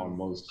idea what mine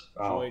was.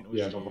 Oh, Joint was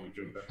yeah, you. not what we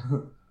did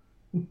there.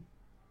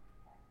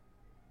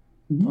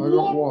 I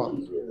got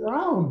one.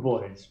 Round,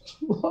 boys.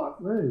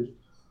 What me?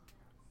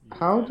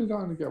 How did I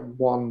only get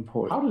 1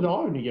 point? How did I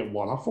only get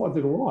one? I thought I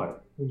did all right.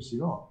 Obviously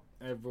not.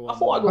 Everyone, I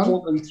thought I got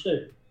more than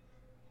 2.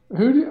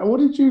 What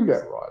did you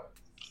get right?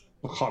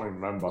 I can't even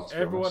remember. To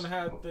be everyone honest.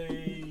 had I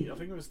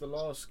think it was the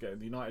last game,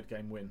 the United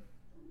game win.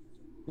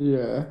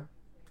 Yeah.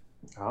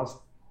 How's-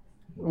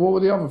 What were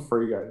the other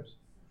 3 games?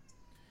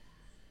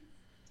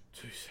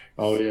 2 seconds.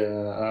 Oh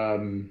yeah,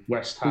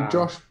 West Ham.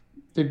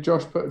 Did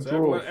Josh put a So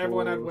draw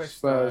everyone had for West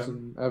Spurs Ham.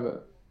 and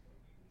Everton?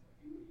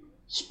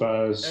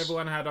 Spurs.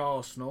 Everyone had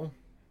Arsenal,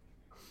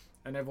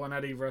 and everyone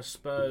had either a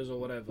Spurs or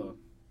whatever. I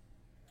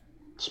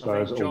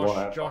Spurs think or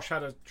whatever. Josh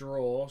had a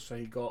draw, so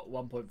he got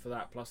 1 point for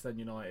that, plus then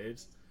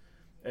United.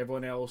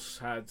 Everyone else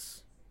had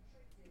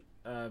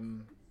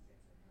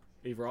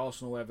either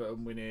Arsenal,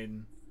 Everton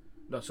winning.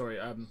 No, sorry,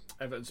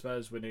 Everton,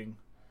 Spurs winning.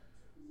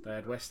 They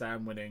had West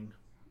Ham winning,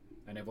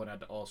 and everyone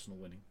had Arsenal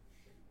winning.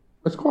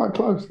 It's quite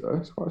close though.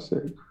 It's quite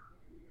sick.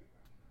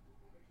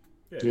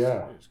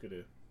 Yeah. It's good.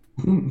 Here.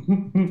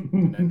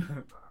 And then,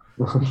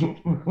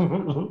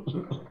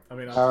 I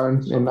mean,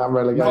 Aaron in that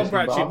relegation. Pomper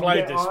actually battle.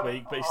 played this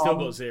week, but he still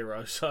got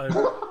 0. So,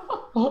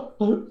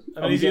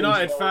 I mean, he's a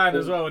United fan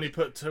as well, and he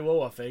put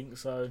 2-2, I think.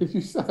 So, Did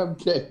you say I'm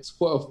getting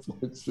 12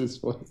 points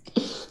this week?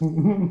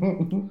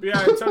 but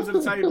yeah, in terms of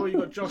the table, you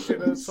got Josh at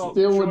the top,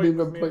 Still wouldn't Joy even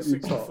with me at put you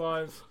top.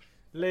 65,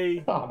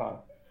 Lee Oh, no.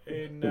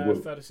 in It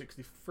would. third at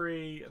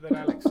 63, then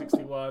Alex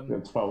 61, Yeah,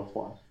 12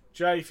 points.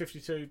 Jay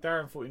 52,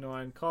 Darren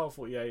 49, Carl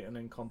 48, and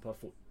then Compa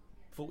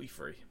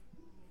 43.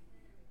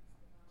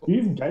 You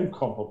even gave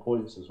Compa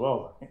points as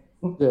well. Mate.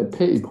 Yeah,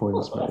 pity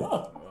points, mate.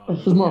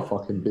 This was my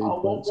fucking pity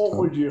Oh, points. what cunt.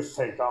 would you have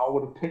picked? I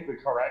would have picked the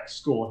correct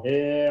score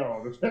here.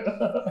 Or...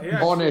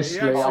 Honestly,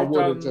 I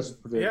would have done- just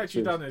He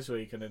actually predicted. done this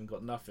week and then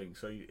got nothing,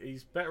 so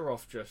he's better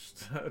off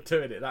just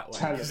doing it that way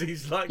Tell because him.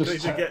 he's likely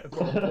Just to tell get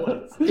more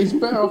points. He's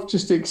better off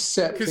just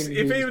accepting. Because if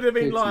his he would have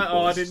been pity like, "Oh,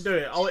 I points. didn't do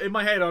it," in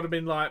my head I'd have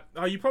been like,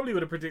 "Oh, you probably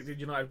would have predicted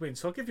United win,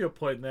 so I'll give you a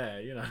point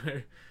there," you know.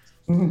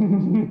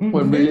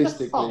 When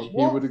realistically,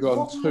 he would have gone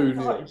What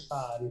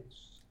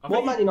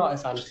 2-0. Man United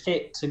fan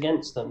picked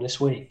against them this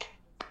week?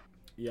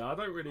 Yeah, I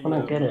don't really. I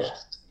don't get it.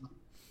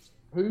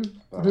 Who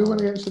went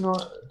against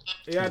United?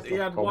 He had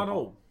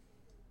 1-1.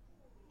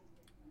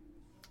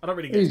 I don't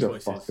really get He's a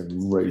choices. fucking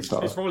It's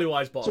retard. probably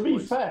why he's To bottom. be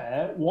boys.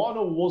 fair,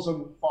 one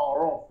wasn't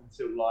far off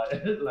until like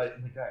late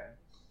in the game.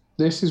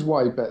 This is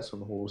why he bets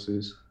on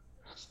horses.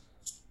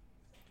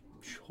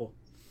 Sure.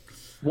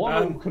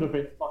 One could have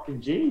been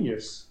fucking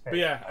genius. But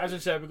yeah, as I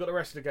said, we've got the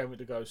rest of the game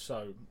to go,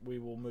 so we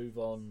will move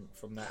on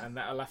from that, and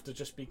that'll have to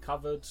just be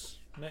covered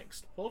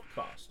next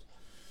podcast.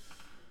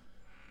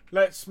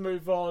 Let's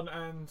move on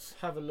and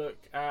have a look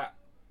at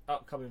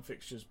upcoming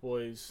fixtures,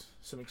 boys.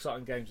 Some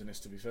exciting games in this,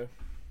 to be fair.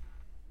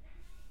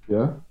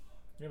 Yeah.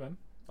 Yeah, man.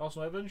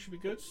 Arsenal Everton should be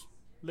good. It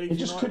Leeds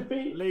just United, could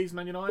be. Leeds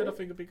Man United, I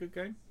think would be a good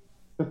game.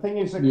 The thing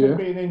is, there Yeah. could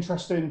be an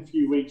interesting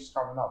few weeks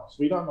coming up. So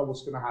we don't know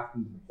what's going to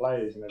happen to the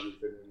players and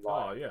everything,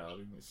 like Oh yeah, I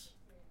mean, it's,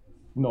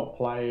 not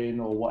playing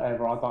or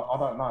whatever. I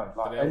don't know.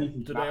 Like anything.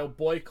 do can they all happen.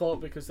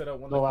 boycott because they don't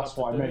want Well, the that's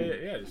club what to I do mean.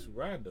 it? Yeah, it's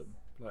random.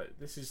 Like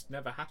this has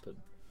never happened,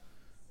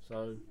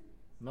 so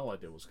no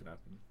idea what's gonna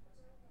happen.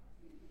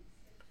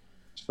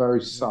 It's very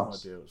No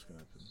sus. idea what's going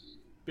to happen.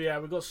 But yeah,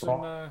 we've got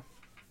some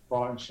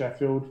Brighton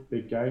Sheffield,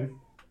 big game.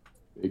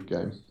 Big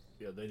game.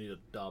 Yeah, they need a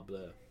dub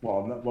there.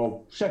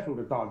 Well, Sheffield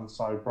are done,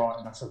 so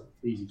Brighton, that's an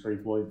easy 3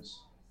 points.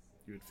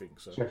 You would think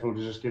so. Sheffield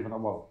are just giving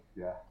them,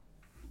 yeah.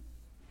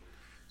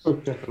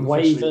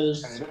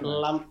 Waivers,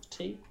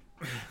 Lamptey.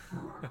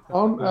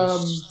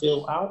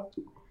 Still out.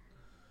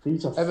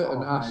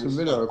 Everton, Aston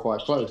Villa are quite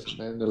close, aren't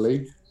they, in the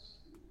league?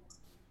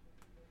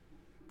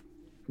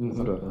 I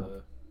don't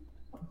know.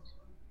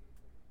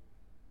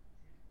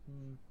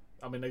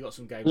 I mean, they got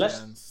some games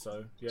hands,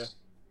 so yeah.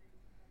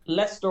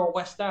 Leicester or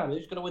West Ham?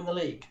 Who's going to win the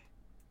league?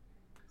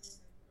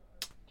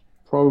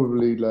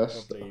 Probably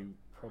Leicester.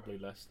 Probably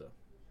Leicester.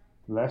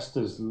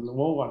 Leicester's,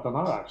 well, I don't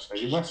know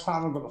actually. West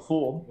Ham have got the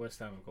form. West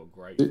Ham have got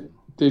great.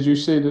 Did you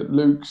see that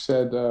Luke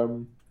said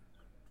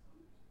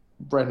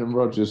Brendan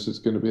Rodgers is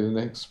going to be the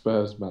next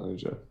Spurs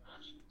manager?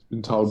 It's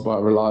been told by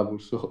a reliable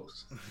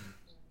source.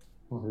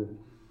 No.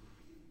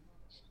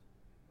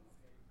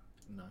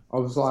 I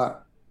was like,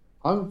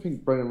 I don't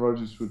think Brendan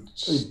Rodgers would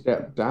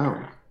step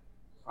down.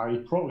 He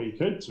probably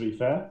could, to be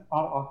fair.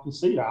 I can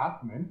see that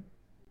happening.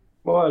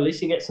 Well, at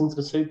least he gets into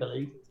the Super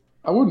League.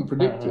 I wouldn't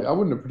predict it. I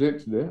wouldn't have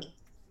predicted it.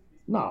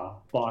 No,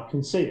 but I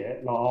can see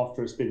it. Like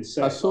after it's been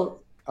said. I saw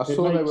they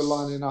were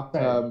lining up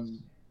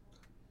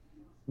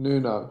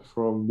Nuno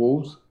from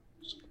Wolves,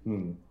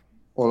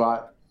 or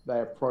like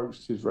they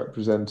approached his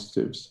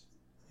representatives.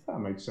 That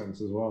makes sense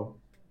as well.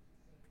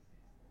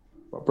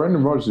 But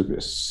Brendan Rodgers would be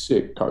a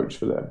sick coach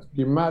for them. Can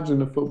you imagine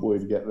the football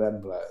he'd get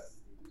them players?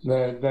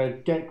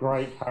 They'd get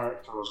great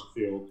character on the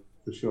field,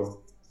 for sure.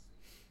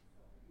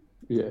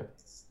 Yeah.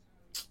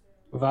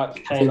 Without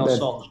Kane or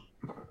Son.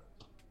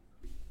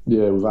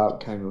 Yeah, without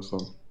Kane or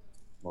Son.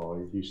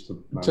 Well, he used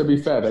to... To be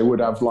fair, they would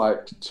have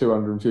like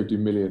 250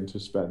 million to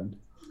spend.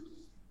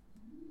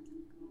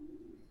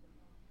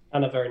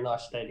 And a very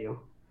nice stadium.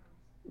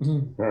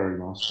 Very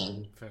nice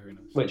stadium. Very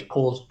nice. Which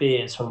pours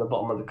beers from the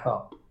bottom of the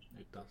cup.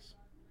 It does.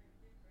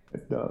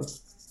 It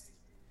does.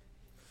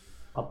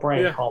 My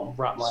brain can't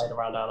wrap my head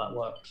around how that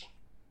works.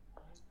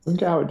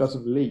 Look how it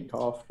doesn't leak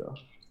after.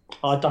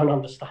 I don't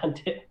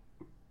understand it.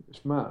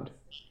 It's mad.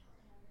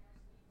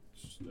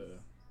 Just,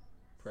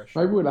 pressure.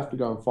 Maybe we'll have to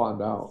go and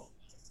find out.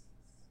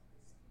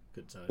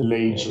 Good time.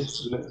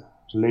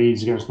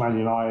 Leeds against Man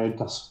United.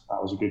 That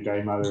was a good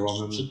game earlier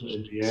on in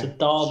the year. It's a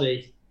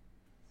derby.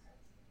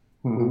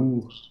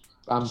 Ooh,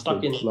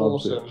 Stuck in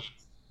loves it. awesome.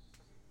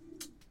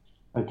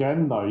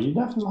 Again, though, you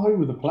never know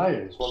with the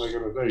players what they're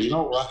going to do. You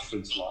know what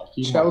Rashford's like.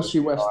 Chelsea,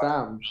 West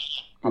Ham.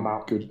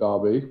 Good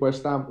derby.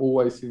 West Ham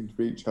always seem to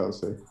beat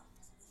Chelsea.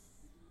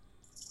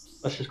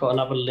 That's just got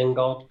another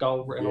Lingard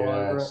goal written all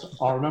over it.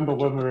 I remember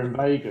when we were in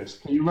Vegas.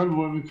 Can you remember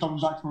when we were coming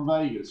back from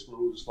Vegas? We were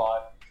all just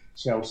like,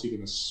 Chelsea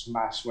going to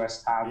smash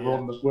West Ham. Yeah.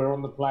 We're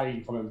on the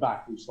plane coming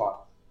back. It was like,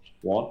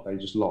 what? They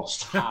just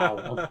lost.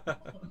 How?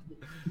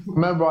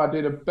 Remember, I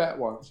did a bet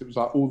once. It was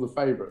like all the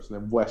favourites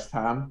and then West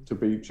Ham to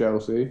beat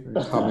Chelsea. And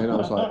come in, I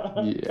was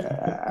like,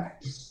 yeah.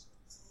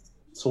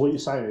 So what you're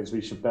saying is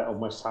we should bet on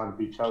West Ham to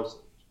beat Chelsea?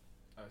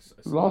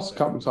 The last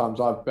couple of times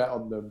I've bet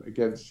on them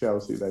against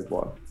Chelsea, they've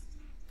won.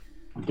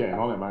 I'm getting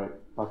on it, mate.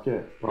 Fuck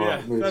it.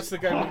 Right, yeah, that's the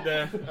game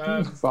there.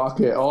 Fuck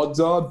it, odds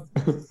on.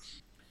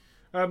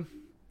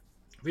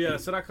 Yeah,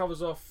 so that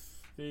covers off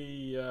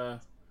the,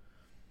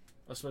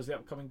 I suppose, the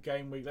upcoming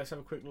game week. Let's have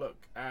a quick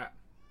look at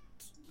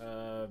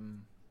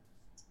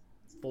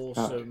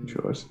foursome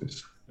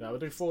choices. Yeah, we'll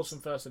do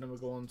foursome first, and then we'll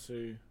go on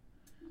to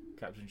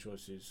captain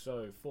choices.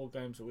 So 4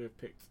 games that we have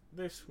picked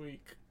this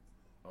week.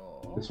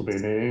 This will be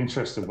an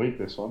interesting week.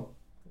 This one.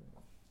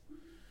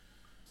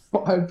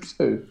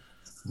 5-2.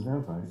 Yeah,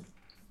 mate.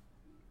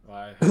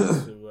 I had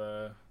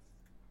to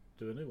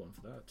do a new one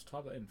for that. To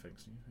type that in,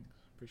 thanks.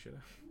 Appreciate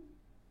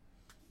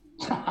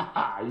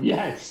that.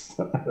 Yes. It's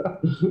a bit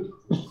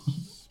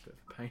of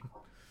a pain.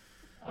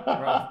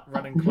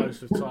 Running close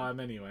with time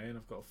anyway, and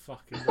I've got a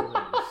fucking.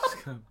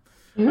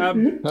 Well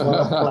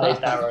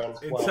played,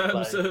 Darren. In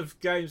terms of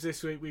games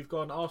this week, we've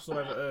gone Arsenal,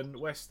 Everton,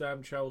 West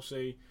Ham,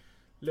 Chelsea,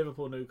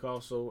 Liverpool,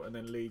 Newcastle, and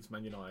then Leeds,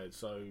 Man United.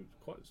 So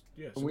quite,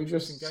 Can we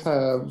just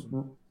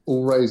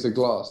all raise a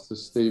glass to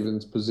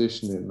Stephen's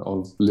positioning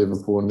of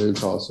Liverpool and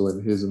Newcastle in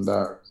his and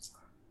Darren's?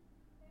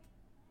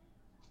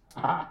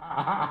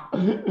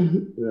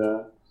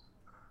 Yeah.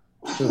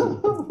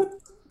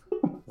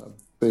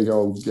 Big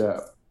old gap.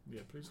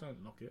 Yeah, please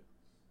don't knock it.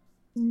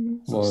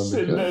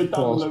 Sitting there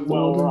doesn't look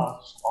well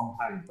rushed. I'm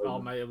hanging. Oh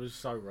mate, it was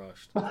so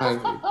rushed.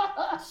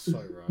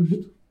 So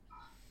rushed.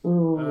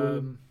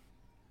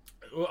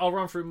 I'll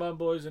run through mine,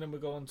 boys, and then we'll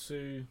go on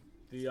to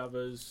the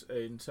others.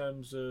 In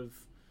terms of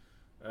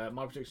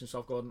my predictions, so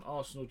I've gone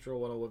Arsenal draw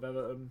 1-1 with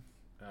Everton.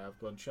 I've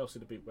gone Chelsea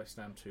to beat West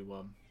Ham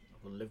 2-1.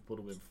 I've gone Liverpool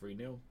to win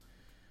 3-0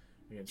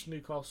 against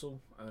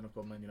Newcastle, and then I've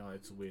got Man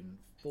United to win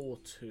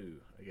 4-2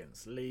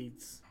 against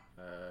Leeds.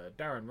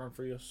 Darren, run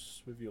through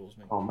yours with yours,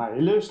 mate. Oh mate,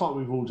 it looks like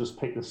we've all just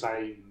picked the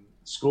same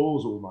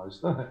scores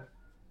almost. I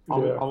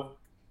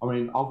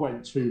mean, I've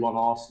went 2-1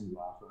 Arsenal.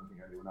 I don't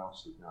think anyone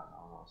else has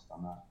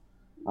done that.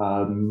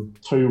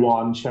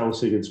 2-1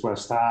 Chelsea against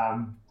West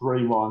Ham,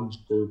 3-1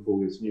 Liverpool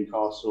against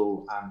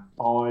Newcastle, and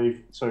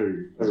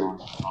 5-2.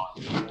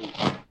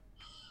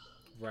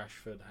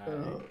 Rashford,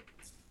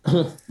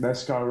 Harry.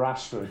 Let's go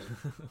Rashford.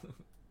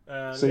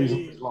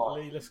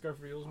 Lee, let's go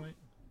for yours, mate.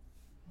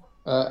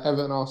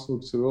 Everton, Arsenal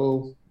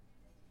 2-2.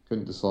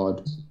 Couldn't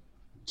decide.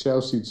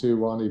 Chelsea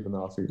 2-1, even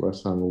though I think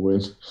West Ham will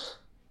win.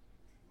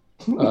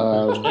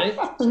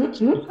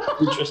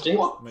 Interesting.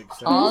 Makes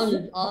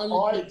sense.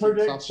 I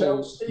predict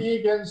Chelsea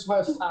against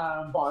West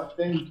Ham, but I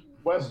think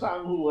West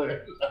Ham will win.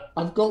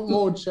 I've got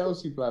more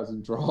Chelsea players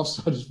in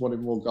drafts. I just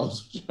wanted more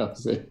goals for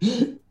Chelsea.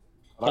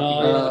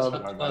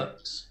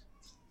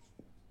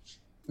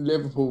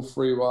 Liverpool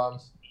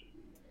 3-1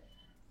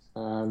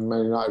 and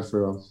Man United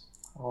 3-1.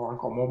 Oh, I've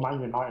got more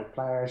Man United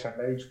players and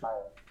Leeds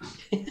players.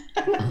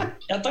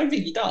 I don't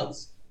think he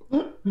does.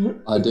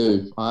 I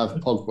do. I have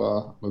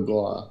Pogba,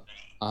 Maguire.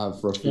 I have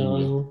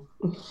Rafinha.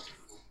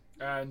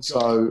 And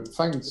So,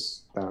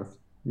 thanks, Darren.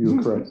 You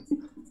were correct.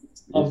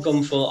 I've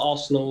gone for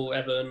Arsenal,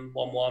 Everton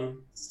 1-1.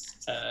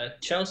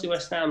 Chelsea,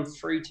 West Ham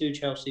 3-2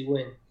 Chelsea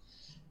win.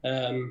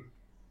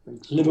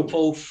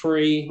 Liverpool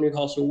 3,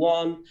 Newcastle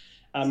 1.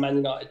 And Man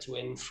United to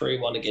win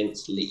 3-1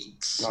 against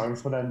Leeds. Going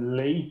for them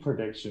league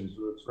predictions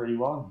with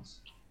 3-1s.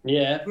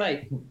 Yeah,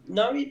 mate.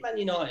 No, Man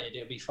United,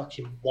 it'll be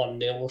fucking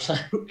 1-0 or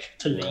something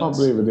to Leeds. I can't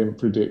believe I didn't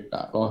predict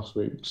that last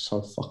week.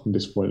 So fucking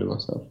disappointed in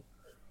myself.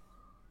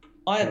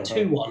 I had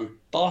 2-1.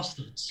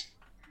 Bastards.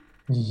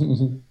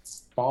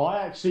 But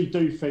I actually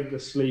do think the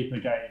sleeper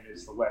game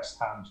is the West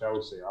Ham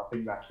Chelsea. I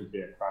think that could be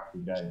a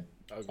cracking game.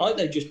 Okay. I think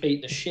they just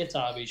beat the shit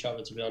out of each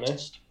other, to be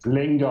honest.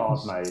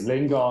 Lingard, mate.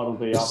 Lingard will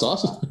be up. It's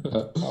us.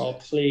 Oh,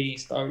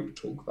 please don't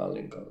talk about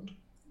Lingard.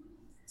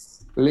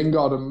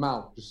 Lingard and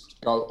Mount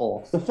just go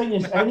off. The thing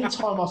is,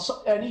 anytime I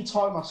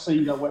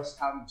see that West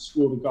Ham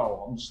scored a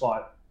goal, I'm just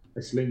like,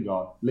 it's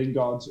Lingard.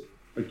 Lingard's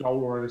a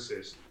goal or an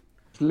assist.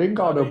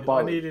 Lingard or I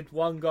Bowen. needed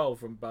one goal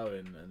from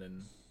Bowen, and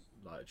then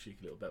like a cheeky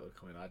little bet would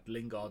come in. I had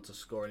Lingard to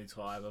score any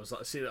time. I was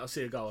like, I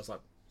see a goal. I was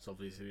like, it's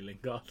obviously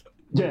Lingard.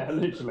 Yeah,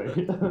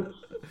 literally.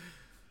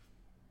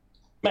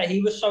 Mate,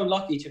 he was so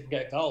lucky to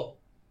get a goal.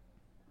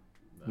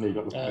 He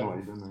got the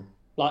penalty, didn't he?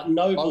 Like,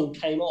 Noble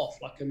came off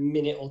like a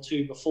minute or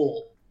two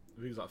before,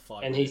 I think it was like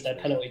 5 and he's their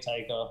minutes. penalty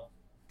taker.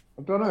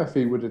 I don't know if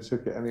he would have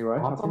took it anyway.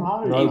 I don't think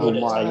know. Noble He would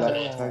have might have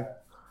taken let it.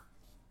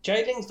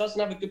 Jay Lings doesn't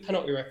have a good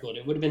penalty record.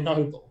 It would have been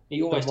Noble.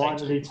 He always Why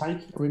takes did he it. take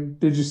it? I mean,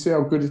 did you see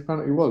how good his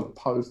penalty was?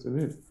 Post and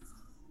in.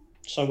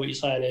 So what you're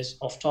saying is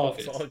off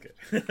target. Target.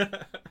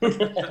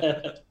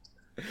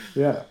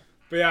 Yeah.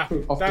 But yeah,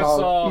 Off that's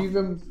target. our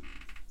Even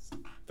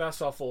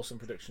fawsome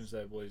predictions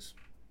there, boys.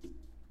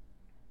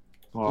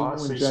 Well, I when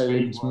see Jay Steve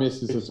Lings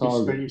wants- misses a if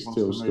target, Steve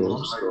he wants still to move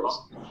on, scores.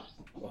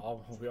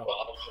 Well, we are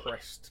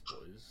pressed,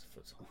 boys.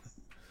 For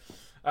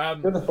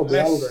time. You're probably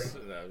hungry.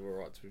 No, we're all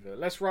right to be fair.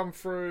 Let's run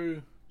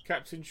through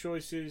captain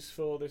choices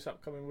for this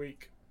upcoming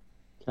week.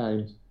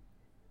 Kane.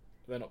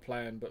 They're not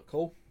playing, but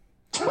cool.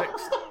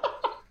 Next.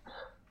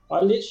 I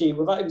literally,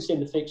 without even seeing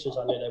the fixtures,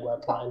 I knew they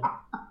weren't playing.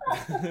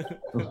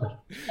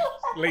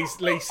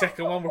 Lee's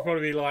second one will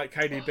probably be like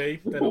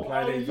KDB. They're not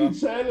Why playing did either. you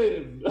tell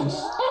him?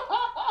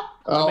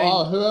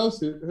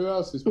 Who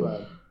else is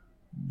playing?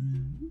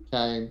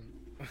 Kane.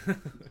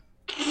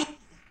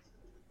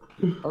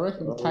 I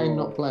reckon Kane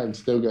not playing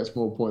still gets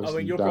more points I mean,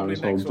 than you're probably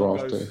Darren's whole next one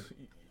draft team. goes.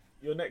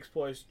 Your next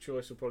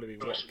choice will probably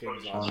be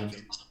Watkins. I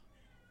imagine.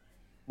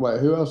 Wait,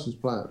 who else is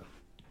playing?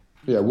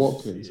 Yeah,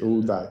 Watkins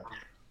all day.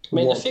 I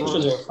mean, the Watkins.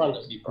 fixtures are in front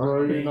of you,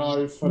 bro.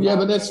 Bruno Fernandes. Yeah,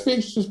 but there's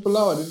fixtures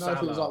below. I didn't know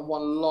if it was Salah. like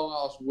one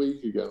long ass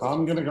week ago.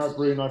 I'm going to go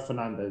Bruno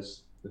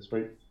Fernandes this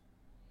week.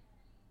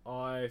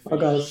 I think I'll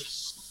go.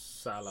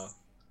 Salah.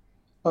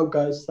 I'll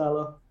go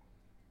Salah.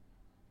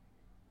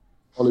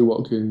 Ollie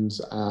Watkins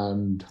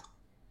and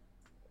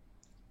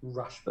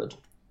Rashford.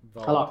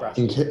 Vardy. I like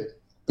Rashford.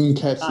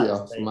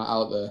 Nketiah from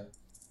out there.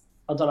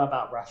 I don't know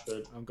about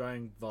Rashford. I'm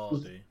going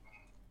Vardy.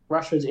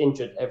 Rashford's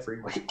injured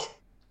every week.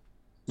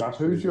 That's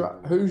Who's your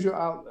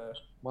out there?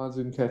 Mine's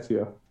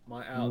Nketiah.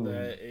 My out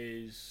there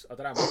is, I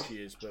don't know how much he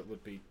is, but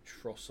would be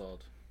Trossard.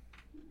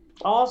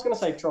 Oh, I was going to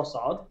say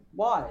Trossard.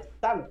 Why?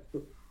 Damn it.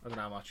 I don't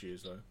know how much he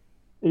is though.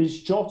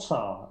 Is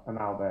Jota an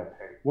out there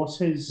pick? What's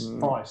his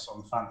price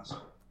on fantasy?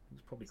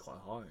 It's probably quite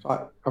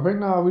high. I think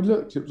now we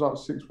looked, it was like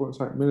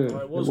 6.8 million.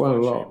 Well, it was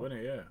weren't quite a cheap, lot.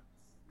 wasn't it?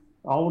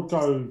 Yeah. I would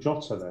go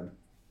Jota then.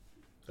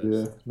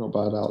 Yeah, not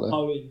bad out there.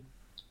 Owen.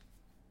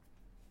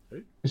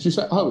 Did you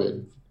say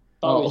Owen?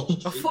 Owen.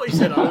 I thought he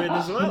said Owen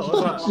as well.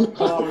 I was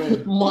like,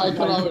 Owen.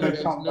 Michael Owen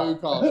against Come back.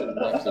 Newcastle.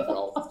 That's a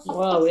goal.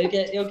 Well, he'll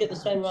get the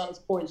same amount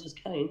of points as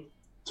Kane.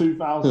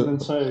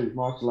 2002,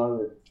 Michael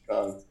Owen.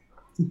 Go.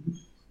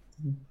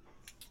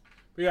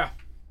 but yeah,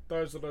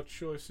 those are the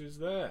choices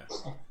there.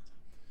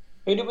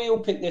 Who did we all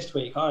pick this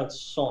week? I had I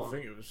Son.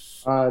 think it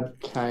was.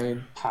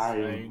 Kane.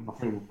 Kane.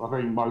 I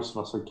think most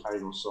of us had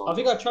Kane or Son. I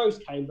think I chose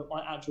Kane, but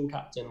my actual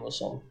captain was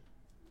Son.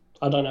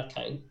 I don't have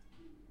Kane.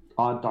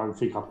 I don't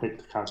think I picked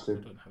the I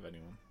captain. don't have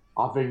anyone.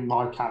 I think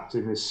my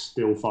captain is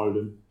still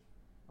Foden.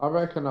 I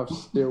reckon I've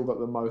still got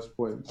the most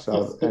points out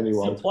of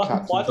anyone for Why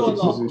captain do I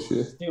fixtures laugh this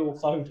year. Phil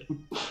Foden?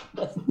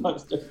 That's the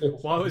most of Phil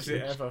Why was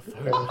it ever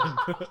Foden?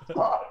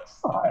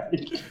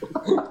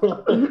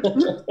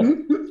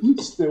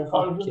 Still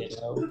Fucking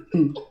hell.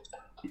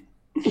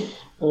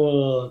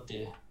 Oh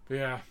dear.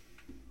 Yeah.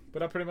 But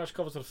that pretty much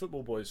covers the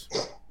football, boys.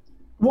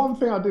 One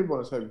thing I did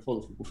want to say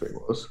before the football thing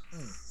was,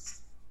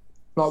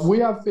 like, we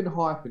have been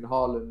hyping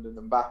Haaland and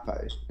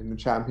Mbappe in the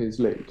Champions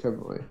League,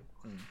 haven't we?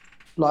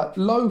 Like,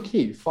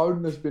 low-key,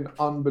 Foden has been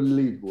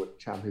unbelievable at the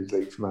Champions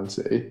League for Man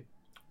City.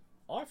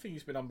 I think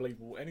he's been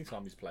unbelievable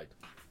anytime he's played.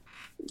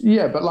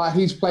 Yeah, but, like,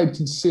 he's played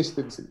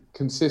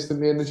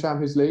consistently in the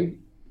Champions League.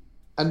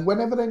 And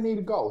whenever they need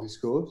a goal, he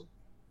scores.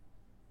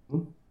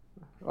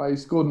 He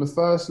scored in the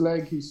first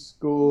leg. I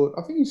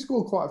think he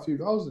scored quite a few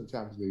goals in the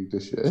Champions League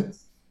this year.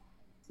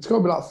 It's got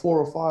to be like 4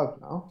 or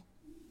 5 now.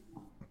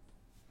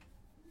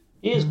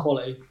 He is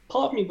quality.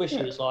 Part of me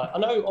wishes, I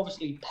know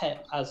obviously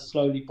Pep has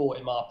slowly brought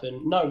him up,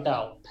 and no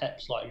doubt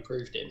Pep's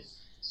improved him.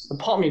 But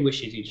part of me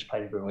wishes he just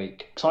played every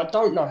week, because I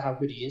don't know how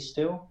good he is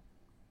still.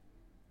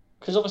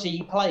 Because obviously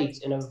he played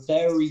in a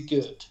very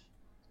good,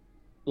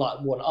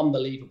 one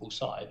unbelievable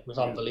side with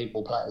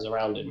unbelievable players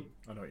around him.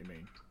 I know what you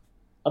mean.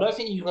 I don't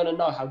think you're going to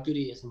know how good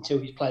he is until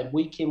he's played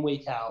week in,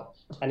 week out,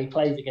 and he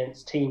plays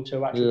against teams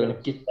who are actually going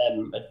to give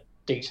them a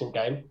decent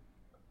game.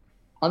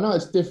 I know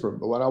it's different,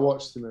 but when I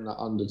watched him in that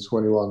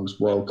under-21s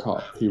World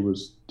Cup, he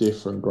was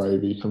different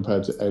gravy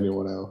compared to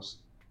anyone else.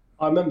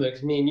 I remember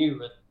because me and you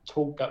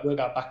we were going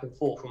back and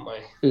forth, weren't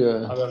we?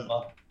 Yeah. I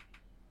remember.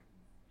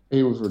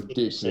 He was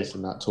ridiculous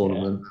in that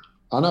tournament.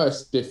 Yeah. I know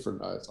it's different,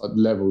 though. It's like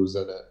levels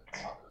in it.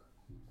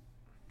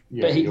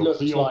 Yeah, but he you're looks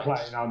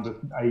playing under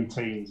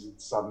 18s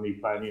and suddenly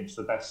playing against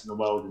the best in the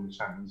world in the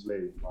Champions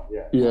League.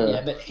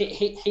 Yeah, but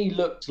he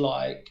looked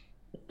like...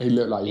 He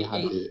looked like he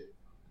had it.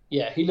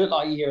 Yeah, he looked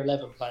like year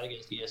 11 playing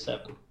against year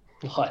 7.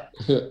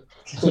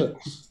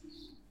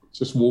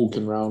 Just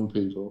walking around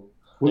people.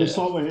 Well, it's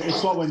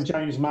like when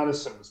James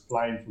Maddison was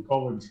playing for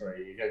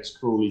Coventry against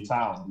Crawley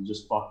Town and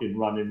just fucking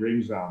running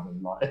rings around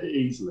them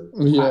easily.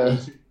 Yeah.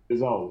 18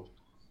 years old.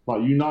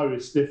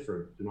 It's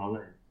different. You know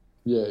what I mean?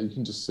 Yeah, you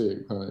can just see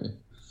it, can't you?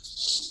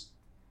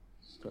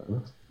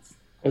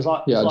 It's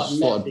like I just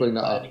thought I'd bring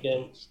that up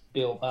against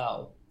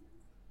Bilbao.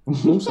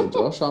 Also,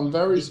 Josh, I'm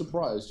very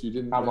surprised you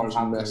didn't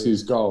mention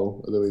Messi's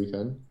goal at the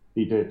weekend.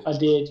 He did. I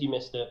did. You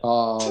missed it.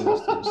 Oh, I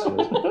missed it.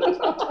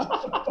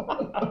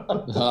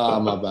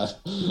 My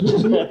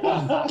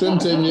bad.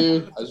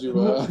 Continue as you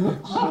were.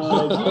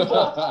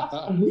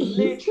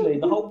 Literally,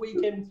 the whole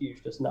weekend for you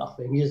is just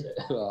nothing, is it?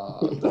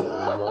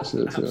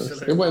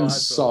 It went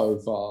so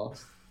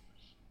fast.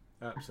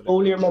 Absolutely.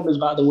 All he remembers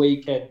about the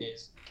weekend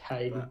is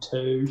Kane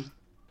 2.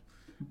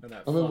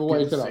 I remember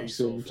waking up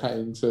seeing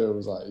Kane 2. I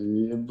was like,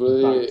 yeah,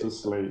 boy. Back to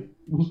sleep.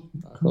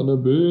 Back on the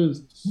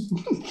booze.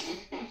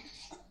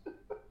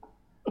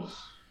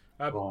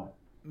 Right.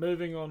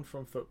 Moving on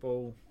from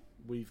football,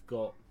 we've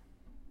got...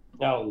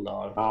 Oh,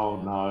 no. Oh,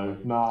 no.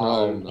 No.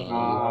 Oh,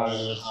 No.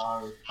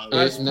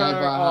 no. It's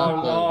never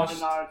happened.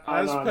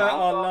 As per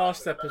our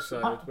last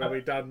episode, where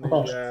we done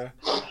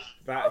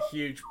that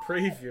huge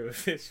preview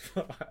of this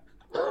fight,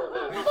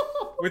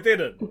 we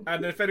didn't.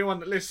 And if anyone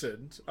that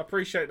listened, I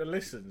appreciate the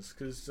listens,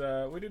 because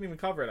we didn't even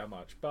cover it that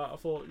much. But I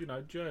thought,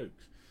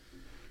 jokes.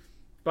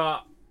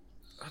 But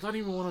I don't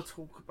even want to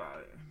talk about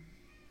it.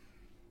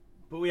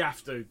 But we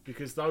have to,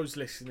 because those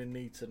listening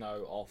need to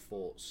know our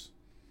thoughts.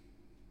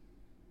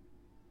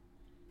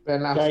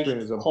 Ben Askren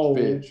is a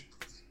bitch.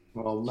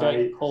 Well,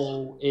 Jake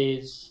Paul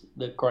is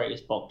the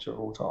greatest boxer of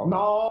all time.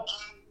 No.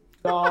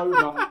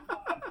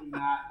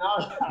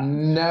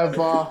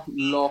 Never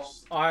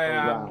lost. I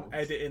am round.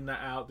 editing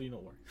that out, do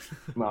not worry.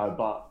 No,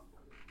 but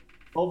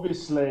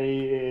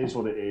obviously it is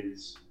what it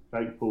is.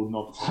 Jake Paul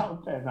knocked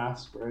out Ben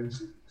Askren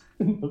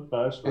in the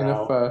first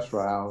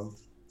round.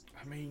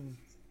 I mean,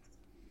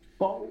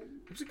 But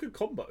it was a good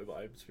combo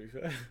by him, to be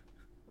fair.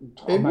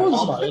 It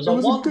was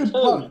a good 1-2.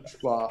 punch,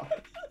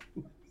 but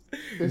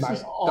it's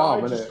just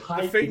dumb, isn't it?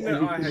 The thing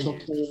that I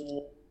hate-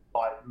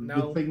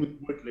 the thing with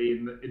Woodley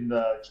in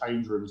the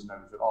change rooms and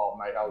everything. Oh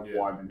mate, I was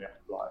winding it.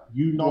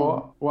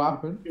 What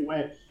happened?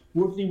 Where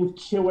Woodley would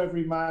kill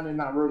every man in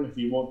that room if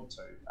he wanted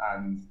to,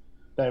 and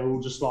they're all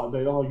just like,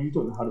 you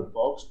don't know how to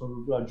box, blah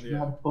blah blah. Do you know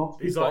how to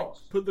box? He's You like, box?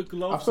 put the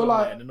gloves I feel on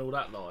like- then and all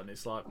that lot, and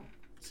it's like,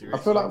 seriously.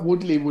 I feel like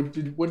Woodley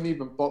wouldn't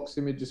even box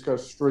him. He'd just go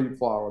street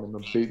fire on him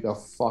and beat the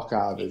fuck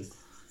out of him.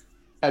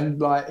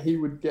 And he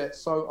would get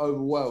so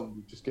overwhelmed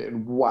with just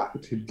getting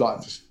whacked, he'd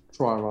just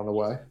try and run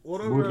away.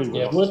 Woodley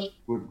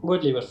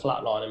Woodley would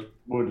flatline him.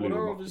 What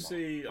are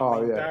obviously,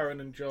 Darren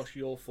and Josh,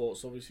 your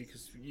thoughts, obviously,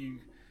 because you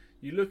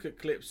look at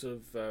clips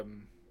of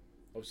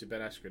obviously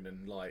Ben Askren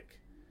and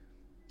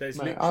there's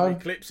literally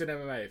clips in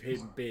MMA of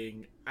him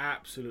being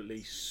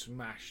absolutely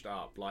smashed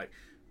up,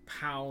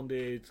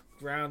 pounded,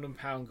 ground and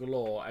pound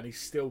galore, and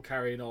he's still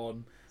carrying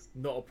on,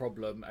 not a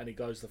problem, and he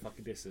goes the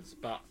fucking distance.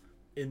 But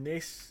in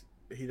this,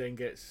 he then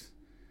gets...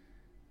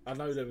 I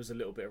know there was a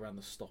little bit around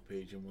the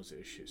stoppage, and was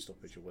it a shit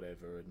stoppage or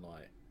whatever, and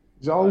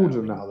He's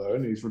older now, though,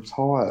 and he's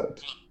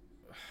retired.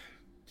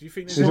 Do you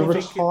think there's She's anything? Do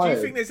you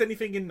retired. think there's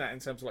anything in that in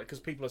terms of like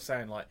because people are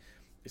saying like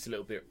it's a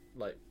little bit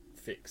like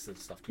fixed and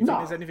stuff? Do you think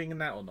there's anything in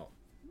that or not?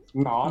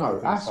 No, I No,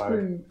 don't think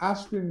so.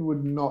 Askren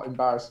would not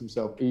embarrass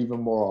himself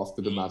even more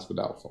after the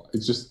Masvidal fight. It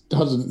just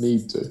doesn't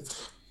need to.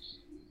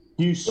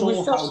 You saw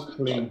was how just-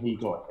 clean he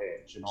got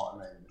hit. Do you know what I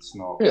mean? It's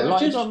not. Yeah, It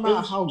like, it just- doesn't it matter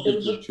was- how it good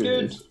was the a chin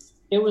good- is.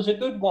 It was a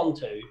good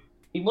 1-2.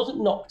 He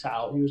wasn't knocked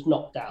out. He was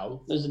knocked down.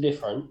 There's a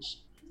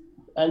difference.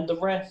 And the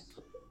ref,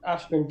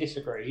 Askren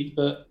disagreed,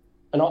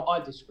 and I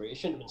disagree. It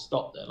shouldn't have been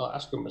stopped there. Like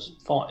Askren was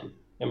fine,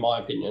 in my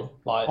opinion.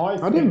 Like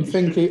I didn't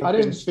think should have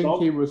been he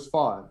stopped. was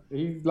fine.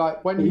 He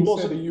like when He he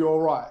wasn't- said, "Are you all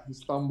right?" He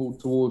stumbled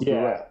towards the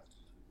Yeah. ref.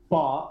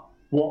 But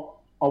what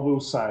I will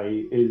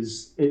say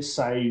is it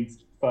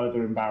saved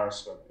further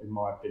embarrassment, in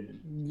my opinion.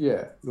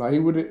 Yeah, like he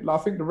would. Like,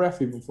 I think the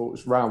ref even thought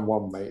it's round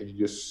one, mate, and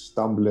you're just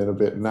stumbling a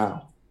bit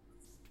now.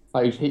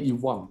 Like he's hit you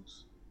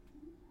once.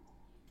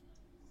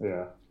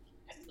 Yeah.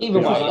 either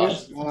Yeah, way, I like, don't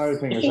think there's the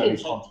thing any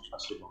is,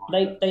 controversy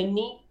behind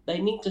it. they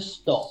need to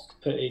stop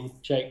putting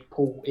Jake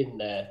Paul in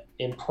there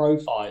in pro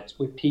fights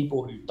with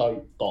people who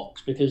don't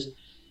box because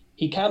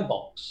he can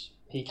box,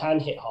 he can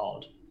hit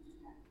hard.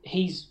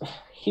 He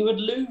would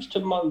lose to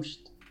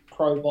most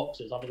pro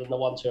boxers other than the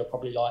ones who are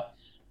probably like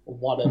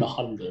 1 in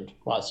 100,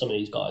 like some of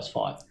these guys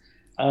fight.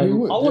 He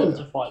would, I want him yeah.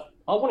 to fight.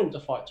 I want him to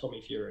fight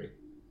Tommy Fury.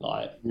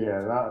 Like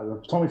Yeah,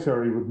 Tommy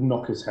Fury would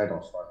knock his head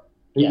off, though.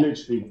 He Yeah.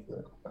 literally.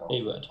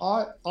 he would.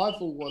 I thought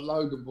what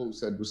Logan Paul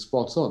said was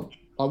spot on.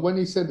 Like when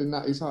he said in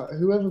that, he's like,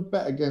 "Whoever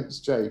bet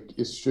against Jake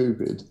is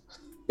stupid."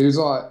 He was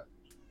like,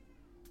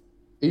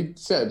 he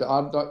said,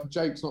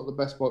 "Jake's not the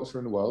best boxer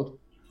in the world."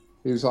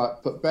 He was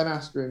like, "But Ben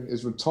Askren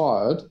is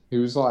retired." He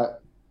was like,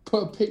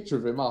 put a picture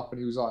of him up, and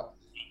he was like,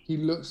 "He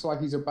looks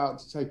like he's about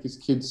to take his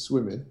kids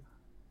swimming."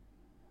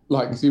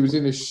 Like 'cause he was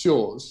in his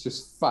shorts,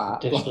 just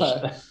fat. Like,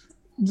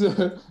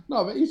 Disrespect.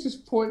 no, but he's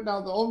just pointing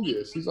out the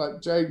obvious. He's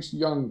like, Jake's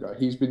younger.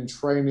 He's been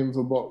training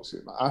for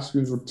boxing. Like,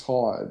 Askren's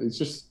retired. He's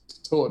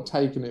just sort of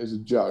taking it as a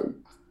joke.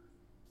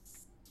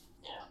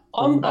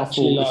 I'm I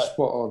actually thought it was like,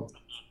 spot on.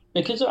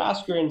 because of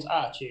Askren's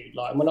attitude,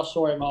 like when I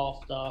saw him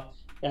after,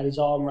 he had his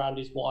arm around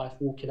his wife,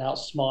 walking out,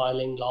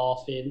 smiling,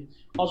 laughing.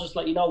 I was just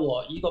like, you know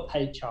what? You got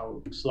paid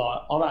chunks. Like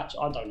I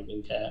don't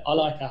even care. I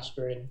like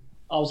Askren.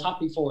 I was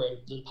happy for him.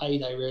 The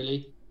payday,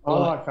 really. I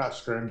like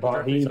Askren,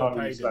 but he He's got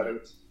knows paid, that didn't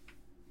it's.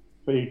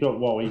 But he got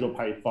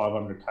paid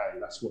 500k.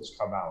 That's what's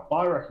come out. But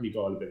I reckon he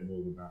got a bit more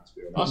than that, to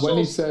be I honest. When saw,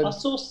 he said- I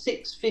saw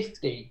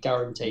 650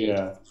 guaranteed.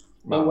 Yeah.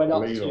 It went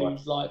up either to way.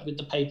 like with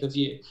the pay per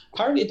view.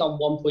 Apparently, it done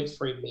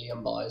 1.3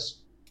 million buys.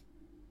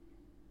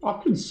 I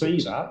can see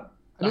that.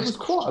 And it That's was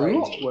quite crazy. a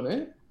lot,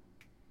 wasn't it?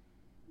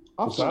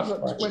 I Was thought it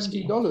that was like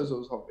crazy? $20 or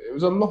something. It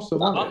was a lot of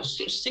money. That was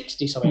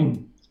 60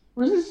 something.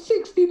 Was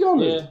it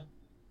 $60? Yeah.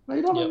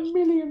 They done Yep. 1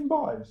 million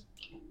buys.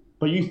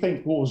 But you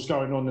think what was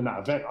going on in that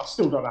event? I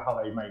still don't know how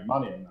they made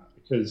money on that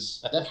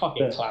because, They're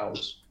fucking Yeah.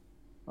 clowns.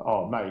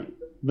 oh mate,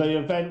 the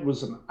event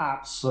was an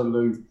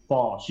absolute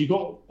farce. You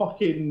got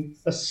fucking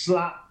a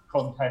slap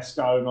contest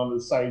going on at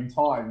the same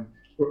time,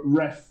 but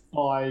ref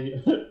by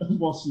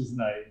what's his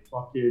name?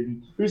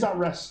 Fucking who's that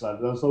wrestler?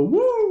 There was a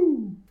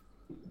woo.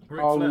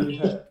 Ric Oh, Flair.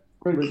 yeah.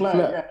 Ric Ric Flair,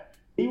 Flair.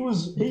 yeah. He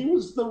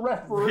was the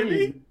referee.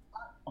 Really? in the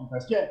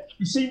contest. Yeah,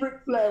 you see Ric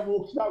Flair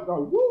walking out,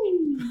 go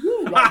woo,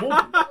 woo, like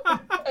walking down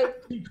an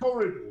empty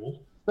corridor.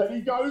 Then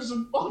he goes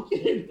and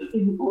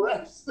fucking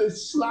refs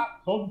this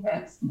slap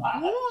contest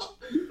match, What?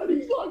 and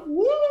he's like,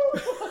 woo.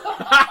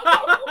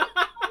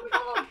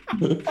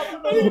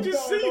 How did you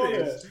see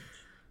this?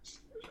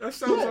 That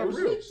sounds Yeah, it was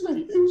unreal.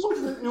 literally. It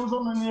was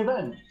on in the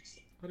event.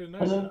 I didn't know.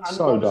 And then that.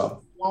 So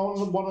dumb.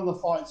 one of the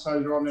fights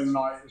earlier on in the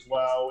night as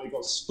well, it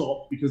got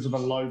stopped because of a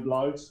low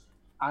blow.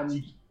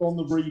 And on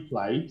the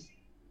replay,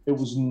 it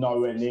was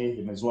nowhere near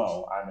him as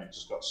well, and it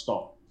just got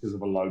stopped because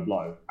of a low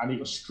blow. And he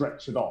got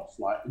stretchered off,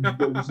 like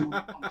there was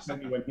not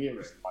anywhere near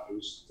it. Like it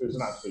was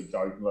an absolute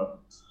joke. But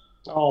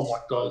Oh my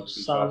god,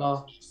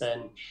 Salah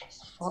bench.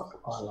 Fuck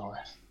my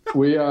life.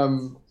 We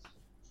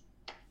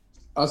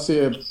I see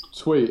a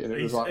tweet and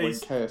it was He's- like when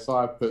he's-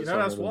 KSI puts You know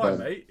that's on an why,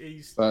 event, mate.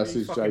 He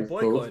versus fucking Jake Paul.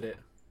 boycotted it.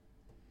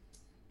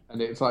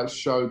 and it's like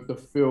showed the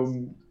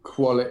film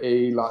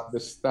quality, like the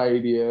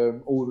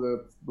stadium, all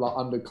the like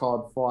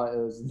undercard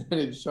fighters, and then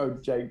it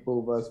showed Jake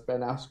Paul versus Ben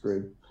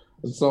Askren.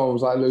 And so I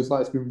was like, it looks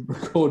like it's been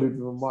recorded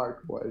with a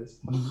microwave.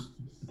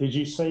 did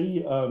you see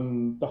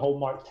the whole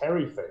Mike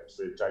Perry thing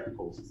with Jake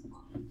Paul?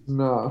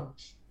 No.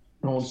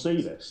 No one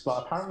see this,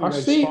 but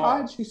apparently I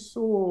actually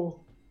saw.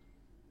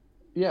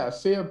 Yeah, I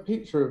see a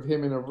picture of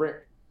him in a ring.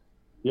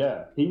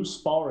 Yeah, he was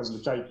sparring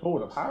with Jake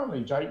Paul. And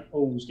apparently, Jake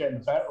Paul was getting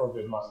the better of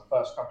him like the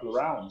first couple of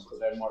rounds, but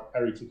then Mike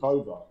Perry took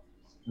over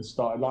and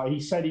started. Like he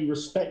said, he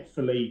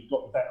respectfully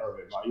got the better of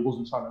him. Like he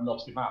wasn't trying to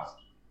knock him out,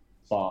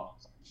 but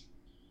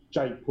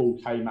Jake Paul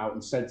came out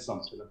and said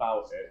something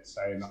about it,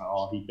 saying,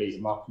 "Oh, he beat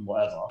him up and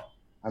whatever."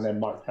 And then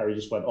Mike Perry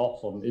just went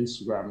off on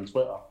Instagram and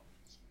Twitter.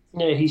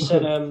 Yeah, he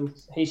said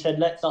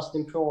let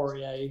Dustin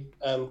Poirier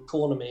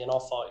corner me and I'll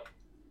fight.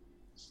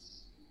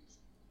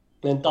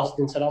 And then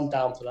Dustin said I'm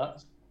down for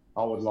that.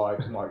 I would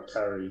like Mike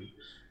Perry.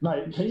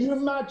 Mate, can you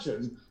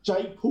imagine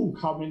Jake Paul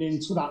coming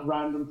into that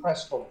random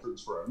press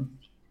conference room,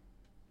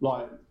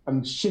 like,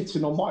 and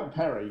shitting on Mike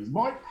Perry?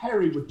 Mike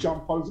Perry would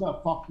jump over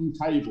that fucking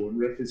table and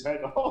rip his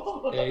head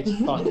off. Yeah, it's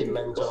fucking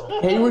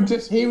mental. He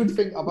would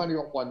think, I've only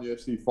got one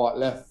UFC fight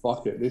left.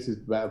 Fuck it, this is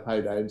better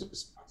payday. And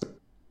just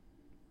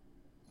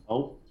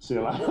See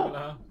you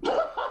later.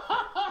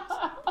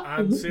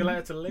 And see you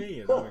later to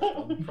Lee.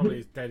 Probably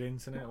his dead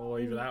internet, or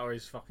either that, or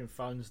his fucking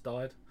phone's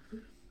died.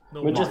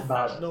 Normally, just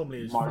about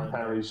normally his Mike phone.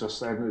 Perry's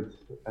just ended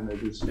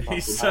his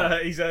He's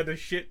heard a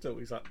shit talk.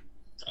 He's like,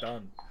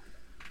 done.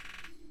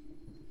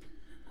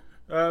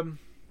 But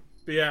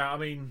yeah, I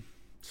mean,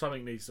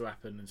 something needs to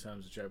happen in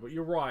terms of Joe. But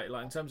you're right.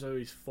 Like in terms of who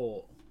he's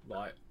fought,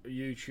 like a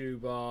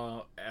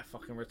YouTuber, a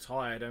fucking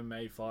retired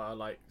MMA fighter,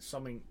 like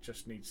something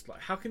just needs. Like,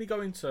 how can he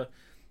go into?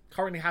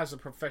 Currently has a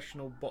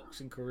professional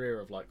boxing career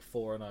of like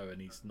 4-0,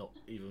 and he's not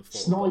even fought.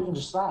 It's not even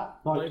just that.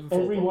 Like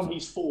everyone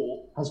he's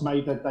fought has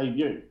made their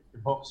debut in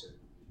boxing.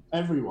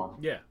 Everyone.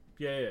 Yeah.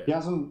 He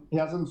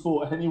hasn't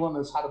fought anyone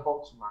that's had a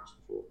boxing match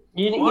before.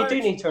 You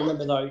do need to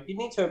remember though. You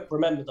need to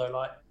remember though,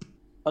 like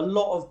a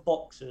lot of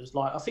boxers.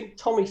 Like I think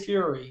Tommy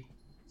Fury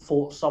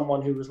fought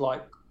someone who was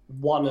like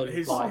one of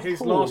his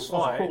last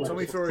fight.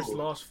 Tommy Fury's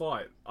last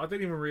fight. I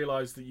didn't even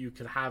realise that you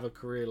could have a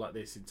career like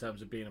this in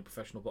terms of being a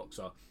professional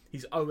boxer.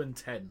 He's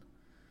 0-10.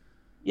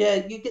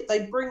 Yeah,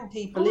 they bring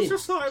people in.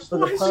 Just like, for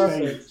the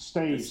purpose.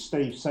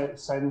 Steve,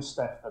 send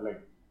Steph the link.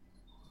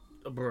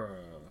 Bruh.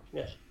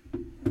 Yeah,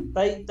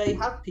 they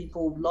have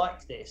people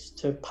like this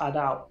to pad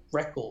out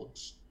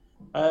records.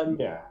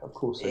 Yeah, of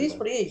course. It is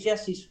what it is.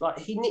 Yes, he's like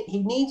he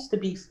needs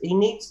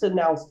to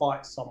now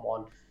fight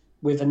someone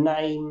with a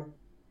name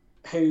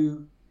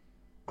who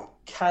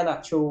can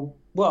who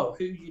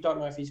you don't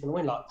know if he's going to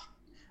win. Like,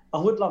 I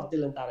would love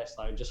Dylan Dennis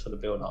though, just for the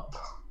build up.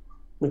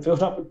 The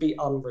build up would be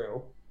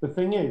unreal. The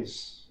thing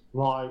is,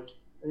 like,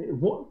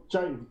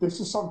 this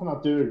is something I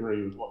do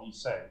agree with what he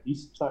said. He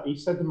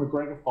said the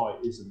McGregor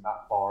fight isn't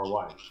that far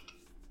away.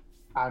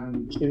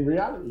 And in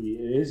reality,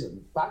 it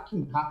isn't. That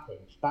can happen.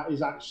 That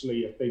is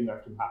actually a thing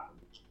that can happen.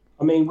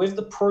 I mean, with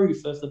the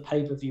proof of the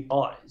pay-per-view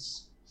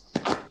buys,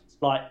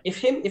 like,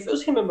 if it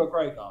was him and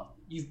McGregor,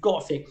 you've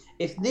got to think,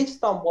 if this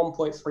done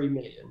 1.3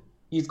 million,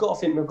 you've got to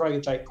think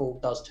McGregor Jake Paul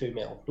does 2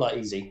 mil, like,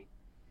 easy.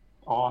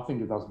 Oh, I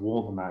think it does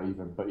more than that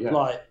even, but yeah.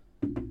 Like,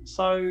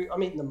 so, I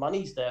mean, the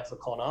money's there for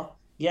Conor.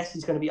 Yes,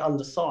 he's going to be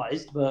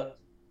undersized, but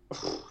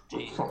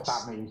Jesus.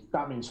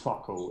 That means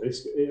fuck all.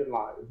 It's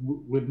like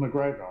with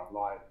McGregor,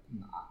 like,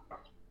 nah.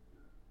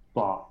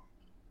 But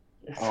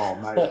oh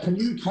mate, can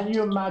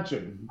you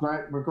imagine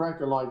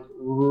McGregor like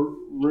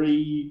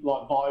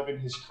reviving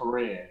his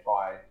career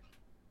by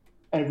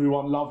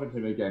everyone loving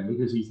him again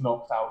because he's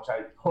knocked out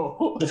Jake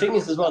Paul? The thing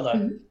is as well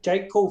though,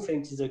 Jake Paul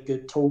thinks he's a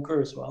good talker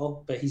as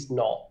well, but he's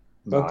not.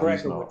 No,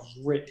 McGregor would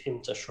rip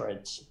him to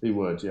shreds. He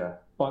would, yeah.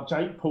 But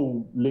Jake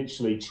Paul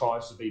literally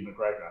tries to be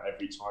McGregor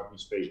every time he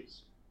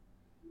speaks.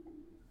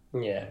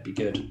 Yeah, it'd be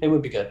good. It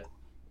would be good.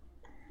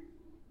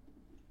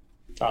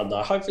 I don't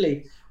know.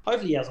 Hopefully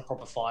he has a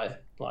proper fight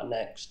like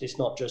next. It's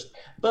not just.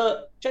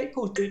 But Jake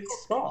Paul's doing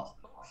smart.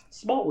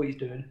 Smart what he's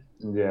doing.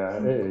 Yeah,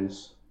 it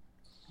is.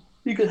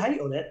 You could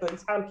hate on it, but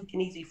it's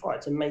handpicking easy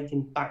fights and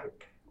making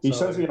bank. He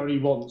says he only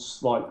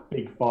wants like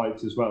big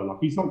fights as well. Like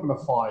he's not going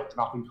to fight an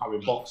up and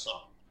coming boxer.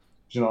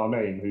 Do you know what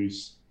I mean?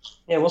 Who's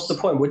what's the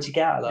point? What'd you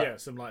get out of that? Yeah,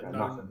 some like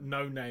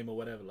no name or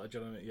whatever. Like, do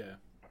you know what I mean? Yeah,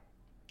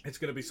 it's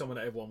going to be someone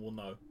that everyone will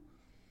know.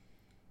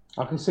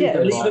 I can see. Yeah,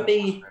 it'll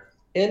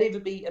either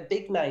be a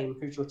big name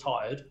who's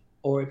retired,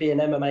 or it'd be an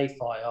MMA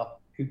fighter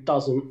who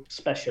doesn't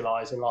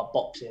specialise in like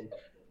boxing.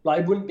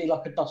 Like it wouldn't be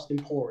like a Dustin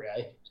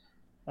Poirier.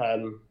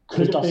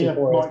 Could it be a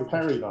Mike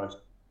Perry though?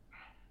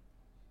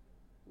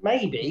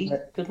 Maybe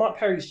because Mike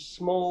Perry's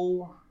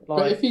small. Like,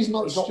 but if he's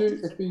not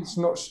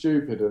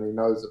stupid and he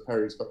knows that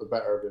Perry's got the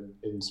better of him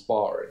in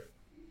sparring,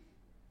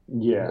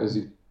 yeah, is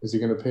he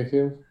going to pick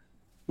him?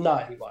 No,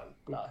 he won't.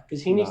 No,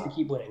 because he needs to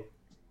keep winning.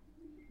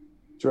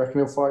 Do you reckon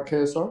he'll fight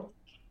KSI?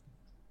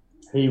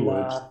 He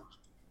would.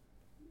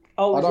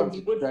 Oh, I don't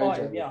he would fight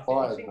him. Yeah,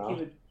 I think he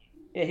would.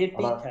 Yeah, he'd beat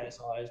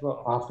KSI as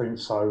well. I think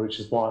so, which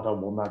is why I don't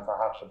want that to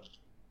happen.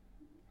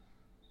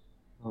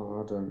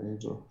 Oh, I don't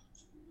either.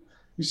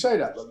 You say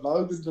that, but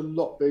Logan's a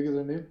lot bigger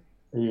than him.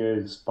 He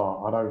is,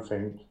 but I don't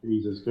think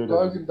he's as good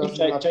Logan as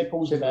him. Jake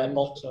Paul's a better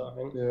boxer, I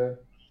think. Yeah.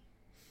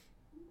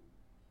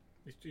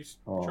 He's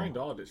trained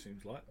hard, it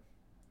seems like.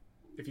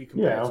 If you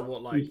compare to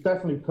what, like, he's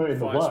definitely put in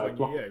the work.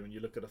 When you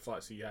look at the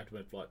fights he had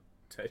with, like,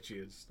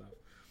 Tedgy and stuff.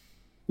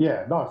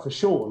 Yeah, no, for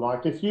sure.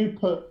 Like, if you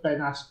put Ben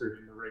Askren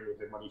in the ring with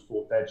him when he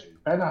fought Deji,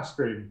 Ben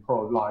Askren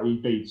probably, like, he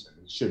beats him.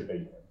 He should beat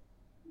him.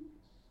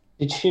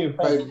 Did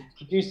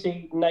you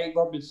see Nate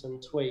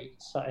Robinson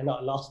tweet saying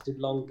that lasted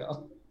longer?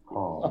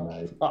 Oh,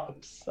 mate.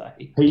 Fuck's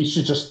sake. He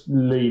should just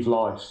leave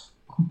life.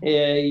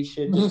 Yeah, he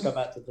should just go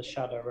back to the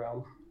Shadow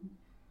Realm.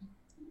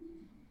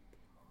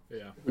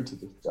 Yeah. Into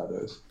the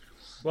shadows.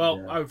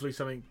 Well, hopefully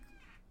something,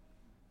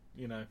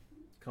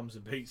 comes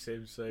and beats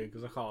him soon,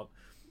 because I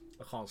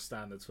can't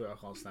stand the Twitter. I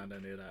can't stand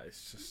any of that.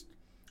 It's just,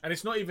 and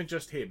it's not even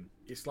just him.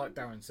 It's like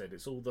Darren said.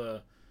 It's all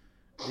the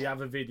the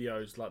other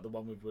videos, like the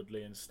one with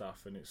Woodley and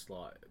stuff, and it's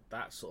like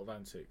that sort of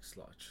antics.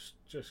 Like,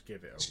 just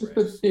give it It's a just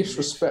the rest.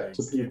 disrespect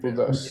to Literally, people give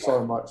that it are a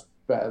so much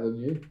better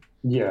than you.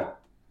 Yeah.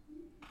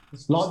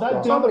 It's Like just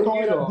that, the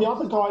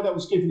other guy that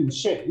was giving him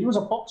shit, he was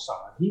a boxer.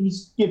 He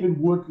was giving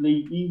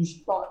Woodley, he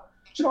was like,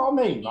 do you know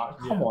what I mean? Like,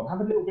 come on,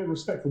 have a little bit of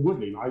respect for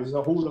Woodley. Like, he's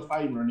a Hall of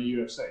Famer in the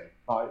UFC.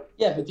 Like,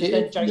 Yeah, but just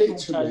then Jake Paul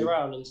turned literally-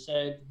 around and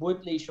said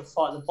Woodley should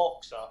fight the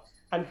boxer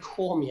and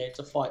Cormier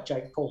to fight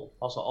Jake Paul.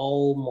 I was like,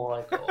 oh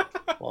my god,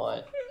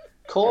 right?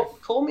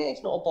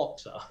 Cormier's not a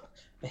boxer.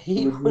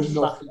 He would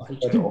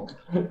flatline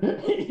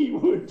Jake. he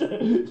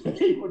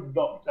would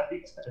knock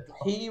Jake's head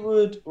off. He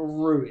would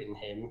ruin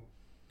him.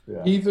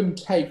 Yeah. Even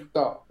caked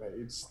up, mate,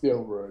 it's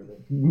still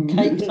ruining.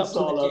 Caked up It's to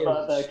all the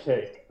about gills. that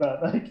cake.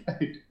 About that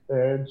cake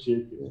and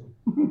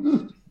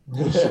chicken.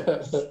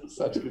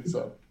 Such a good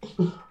song.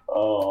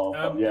 Oh,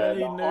 but yeah. any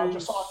No, I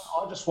news?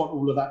 just want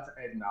all of that to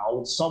end now. I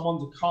want someone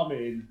to come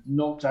in,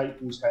 knock Jake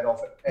Paul's head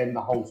off, and end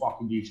the whole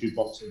fucking YouTube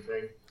boxing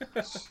thing.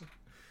 Has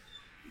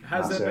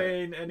That's there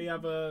it. been any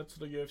other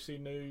sort of UFC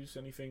news?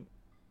 Anything?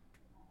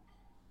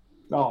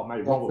 Oh,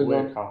 mate, Robert Nothing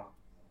on- Whittaker.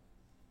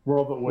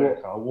 Robert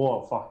Whittaker,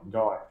 what a fucking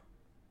guy.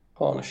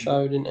 Put on a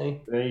show, didn't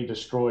he? He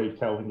destroyed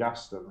Kelvin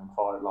Gaston in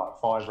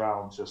five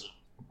rounds, just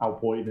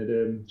outpointed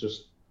him,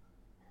 just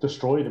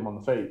destroyed him on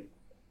the feet.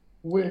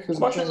 Whittaker's As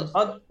much a- as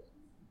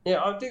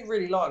I do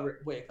really like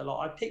Whittaker.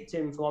 Like, I picked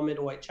him for my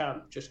middleweight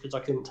champ just because I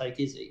couldn't take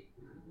Izzy.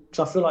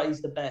 Because I feel like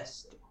he's the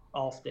best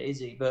after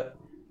Izzy, but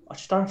I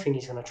just don't think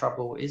he's going to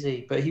trouble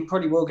Izzy. But he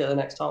probably will get the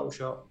next title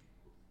shot.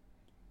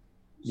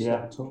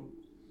 Yeah.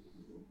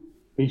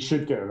 He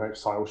should get a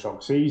next title shot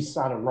because he's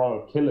had a row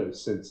of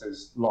killers since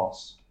his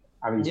loss.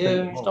 And he's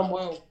beaten He's them done all.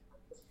 well.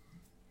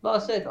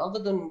 Like I said, other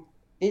than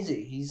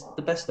Izzy, he's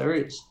the best there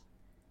is.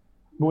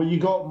 Well, you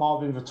got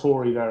Marvin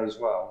Vittori there as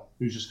well,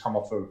 who's just come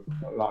off a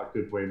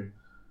good win.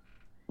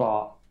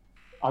 But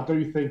I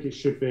do think it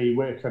should be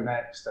Whittaker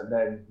next, and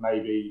then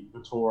maybe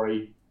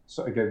Vittori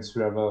against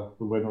whoever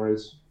the winner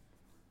is.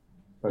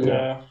 But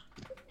Yes.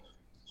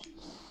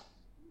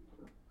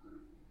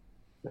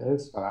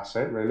 but that's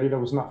it, really. There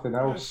was nothing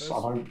else. Yeah,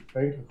 I don't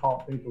think. I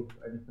can't think of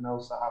anything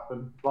else that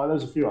happened. Like,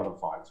 there's a few other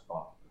fights,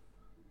 but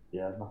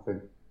yeah,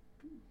 nothing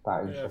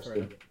that Yeah, fair interesting.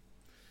 enough.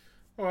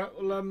 All right.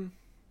 Well,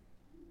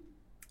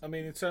 I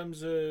mean, in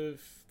terms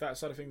of that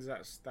side of things,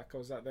 that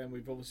covers that. Then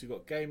we've obviously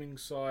got gaming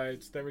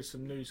sides. There is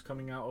some news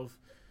coming out of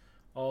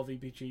our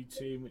VPG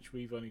team, which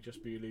we've only just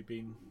really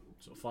been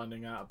sort of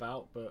finding out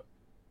about. But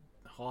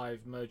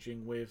Hive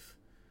merging with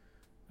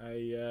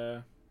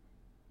another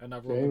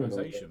Gaming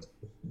organisation,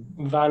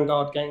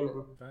 Vanguard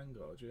Gaming.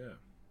 Vanguard. Yeah.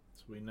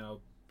 So we now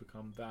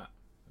become that,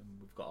 and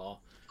we've got our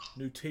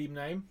new team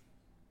name.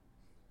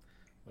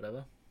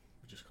 Whatever.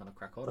 We just kind of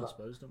crack on, I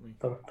suppose, don't we?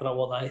 Don't know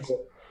what that is.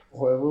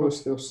 Whatever, we're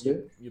still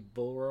sick. You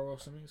Bora or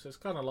something. So it's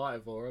kind of like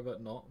Evora,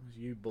 but not. It's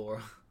you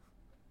Bora.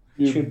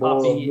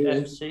 Chupapi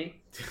FC.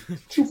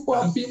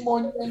 Chupapi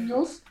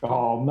Moñeños.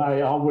 Oh,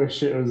 mate, I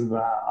wish it was that.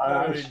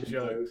 I Only actually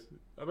jokes.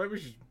 I bet we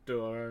should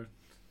do our own.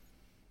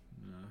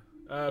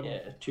 No.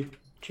 Yeah,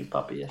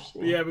 Chupapi FC.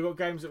 But yeah, we've got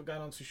games that we're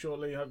going on to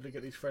shortly. Hopefully,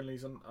 get these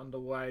friendlies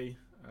underway.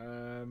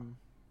 I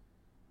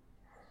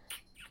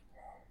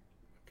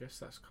guess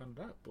that's kind of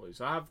that,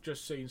 boys. I have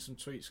just seen some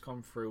tweets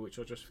come through, which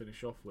I'll just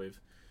finish off with.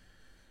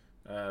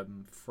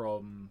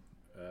 From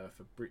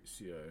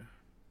Fabrizio.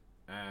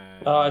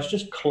 And Oh, it's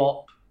just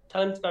Klopp.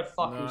 Tell him to go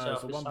fuck no, himself.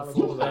 it's the one Salah's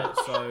before not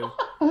that.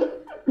 there.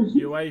 So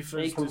He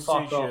UEFA's can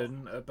fuck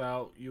decision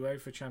about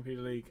UEFA Champions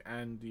League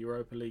and the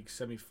Europa League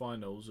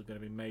semi-finals are going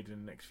to be made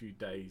in the next few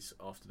days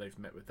after they've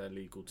met with their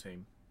legal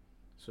team.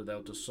 So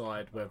they'll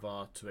decide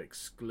whether to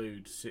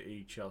exclude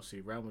City,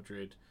 Chelsea, Real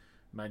Madrid,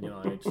 Man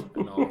United,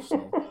 and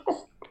Arsenal.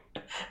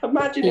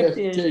 Imagine if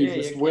PSG PSG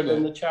just are win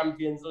given it. the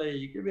Champions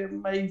League. It'd be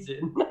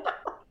amazing.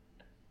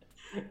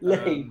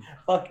 Lee,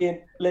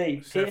 fucking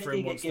Lee. Seferin PSG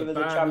get wants to given the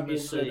ban them as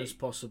Champions soon as League.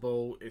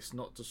 possible. It's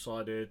not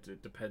decided.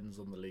 It depends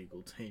on the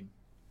legal team.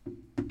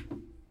 PSG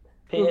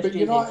But get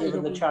United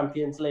given the will-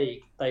 Champions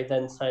League. They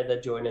then say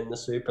they're joining the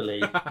Super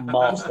League.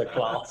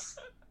 Masterclass.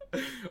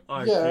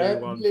 I Yeah,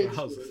 agree literally.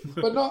 1,000.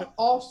 But not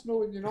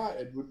Arsenal and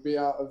United would be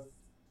out of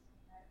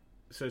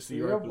So it's the the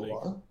Europa other League.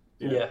 one.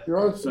 Yeah.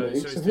 Europa So League.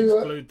 it's So to who?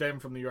 exclude them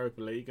from the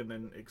Europa League and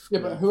then Yeah,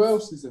 exclude. but who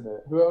else is in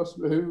it? Who else?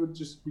 Who would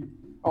just be?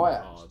 Oh, I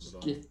Ajax don't just know.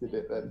 gifted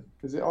it then.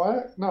 Is it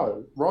Ajax?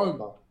 No,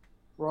 Roma.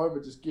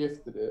 Roma just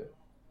gifted it.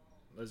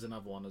 There's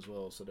another one as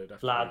well, so they'd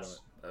have Lads.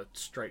 to be like,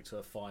 straight to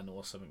a final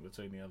or something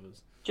between the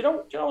others. Do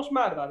you know what's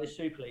mad about this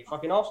Super League?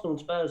 Fucking Arsenal and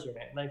Spurs are in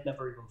it, and they've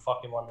never even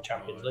fucking won the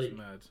Champions Oh, it's League.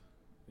 mad.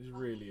 It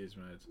really is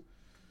mad.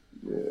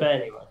 Yeah. But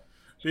anyway,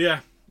 But yeah,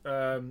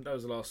 that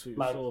was the last week we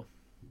Mad.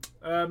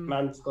 saw.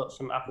 man's got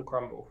some apple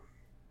crumble.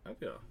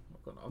 Yeah,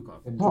 I've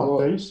got Oh,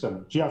 Enjoy.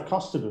 decent. Do you have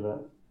custard in it?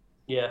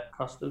 Yeah,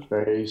 custard.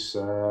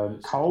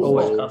 Decent. Cold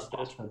Always or custard.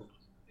 Hot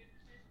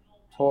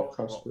hot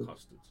custard.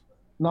 custard.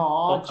 No,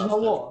 Hot do you know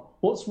custard. what?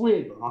 What's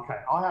weird? Okay,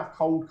 I have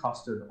cold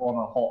custard on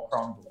a hot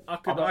crumble. I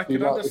could You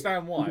like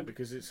understand why,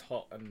 because it's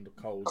hot and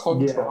cold.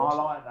 Contrast. Yeah, I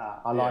like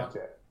that. I Yeah. like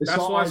it. It's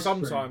That's not why ice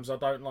cream. sometimes I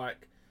don't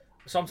like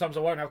Sometimes I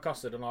won't have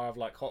custard and I have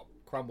like hot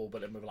crumble,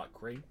 but then with like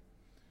cream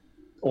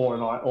Or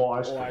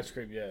ice or cream. ice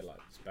cream. Yeah, like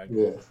it's banging.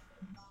 Yeah.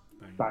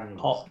 Banging.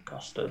 Hot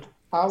custard.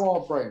 How our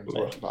brains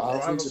work, man.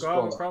 Right, Have we just go have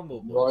a gone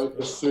crumble, boys. right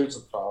the super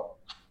cup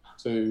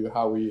to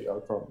how we eat our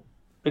crumble?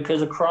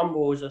 Because a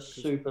crumble is a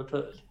super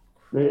pudding.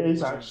 It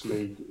is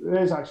actually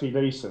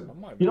decent.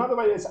 You know the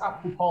way it's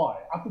apple pie?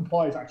 Apple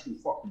pie is actually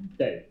fucking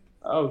dead.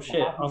 Oh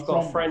shit! Apple I've got a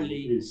crumble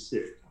friendly. is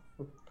sick.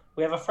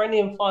 We have a friendly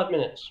in 5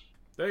 minutes.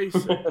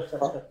 Decent.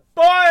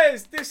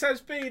 Boys, this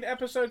has been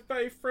episode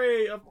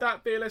 33 of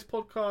That BLS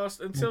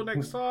podcast. Until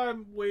next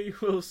time, we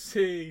will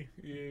see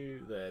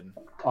you then.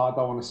 I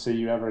don't want to see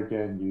you ever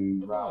again,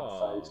 you round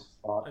Oh. face.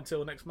 Bye.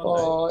 Until next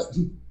Monday.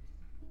 Bye.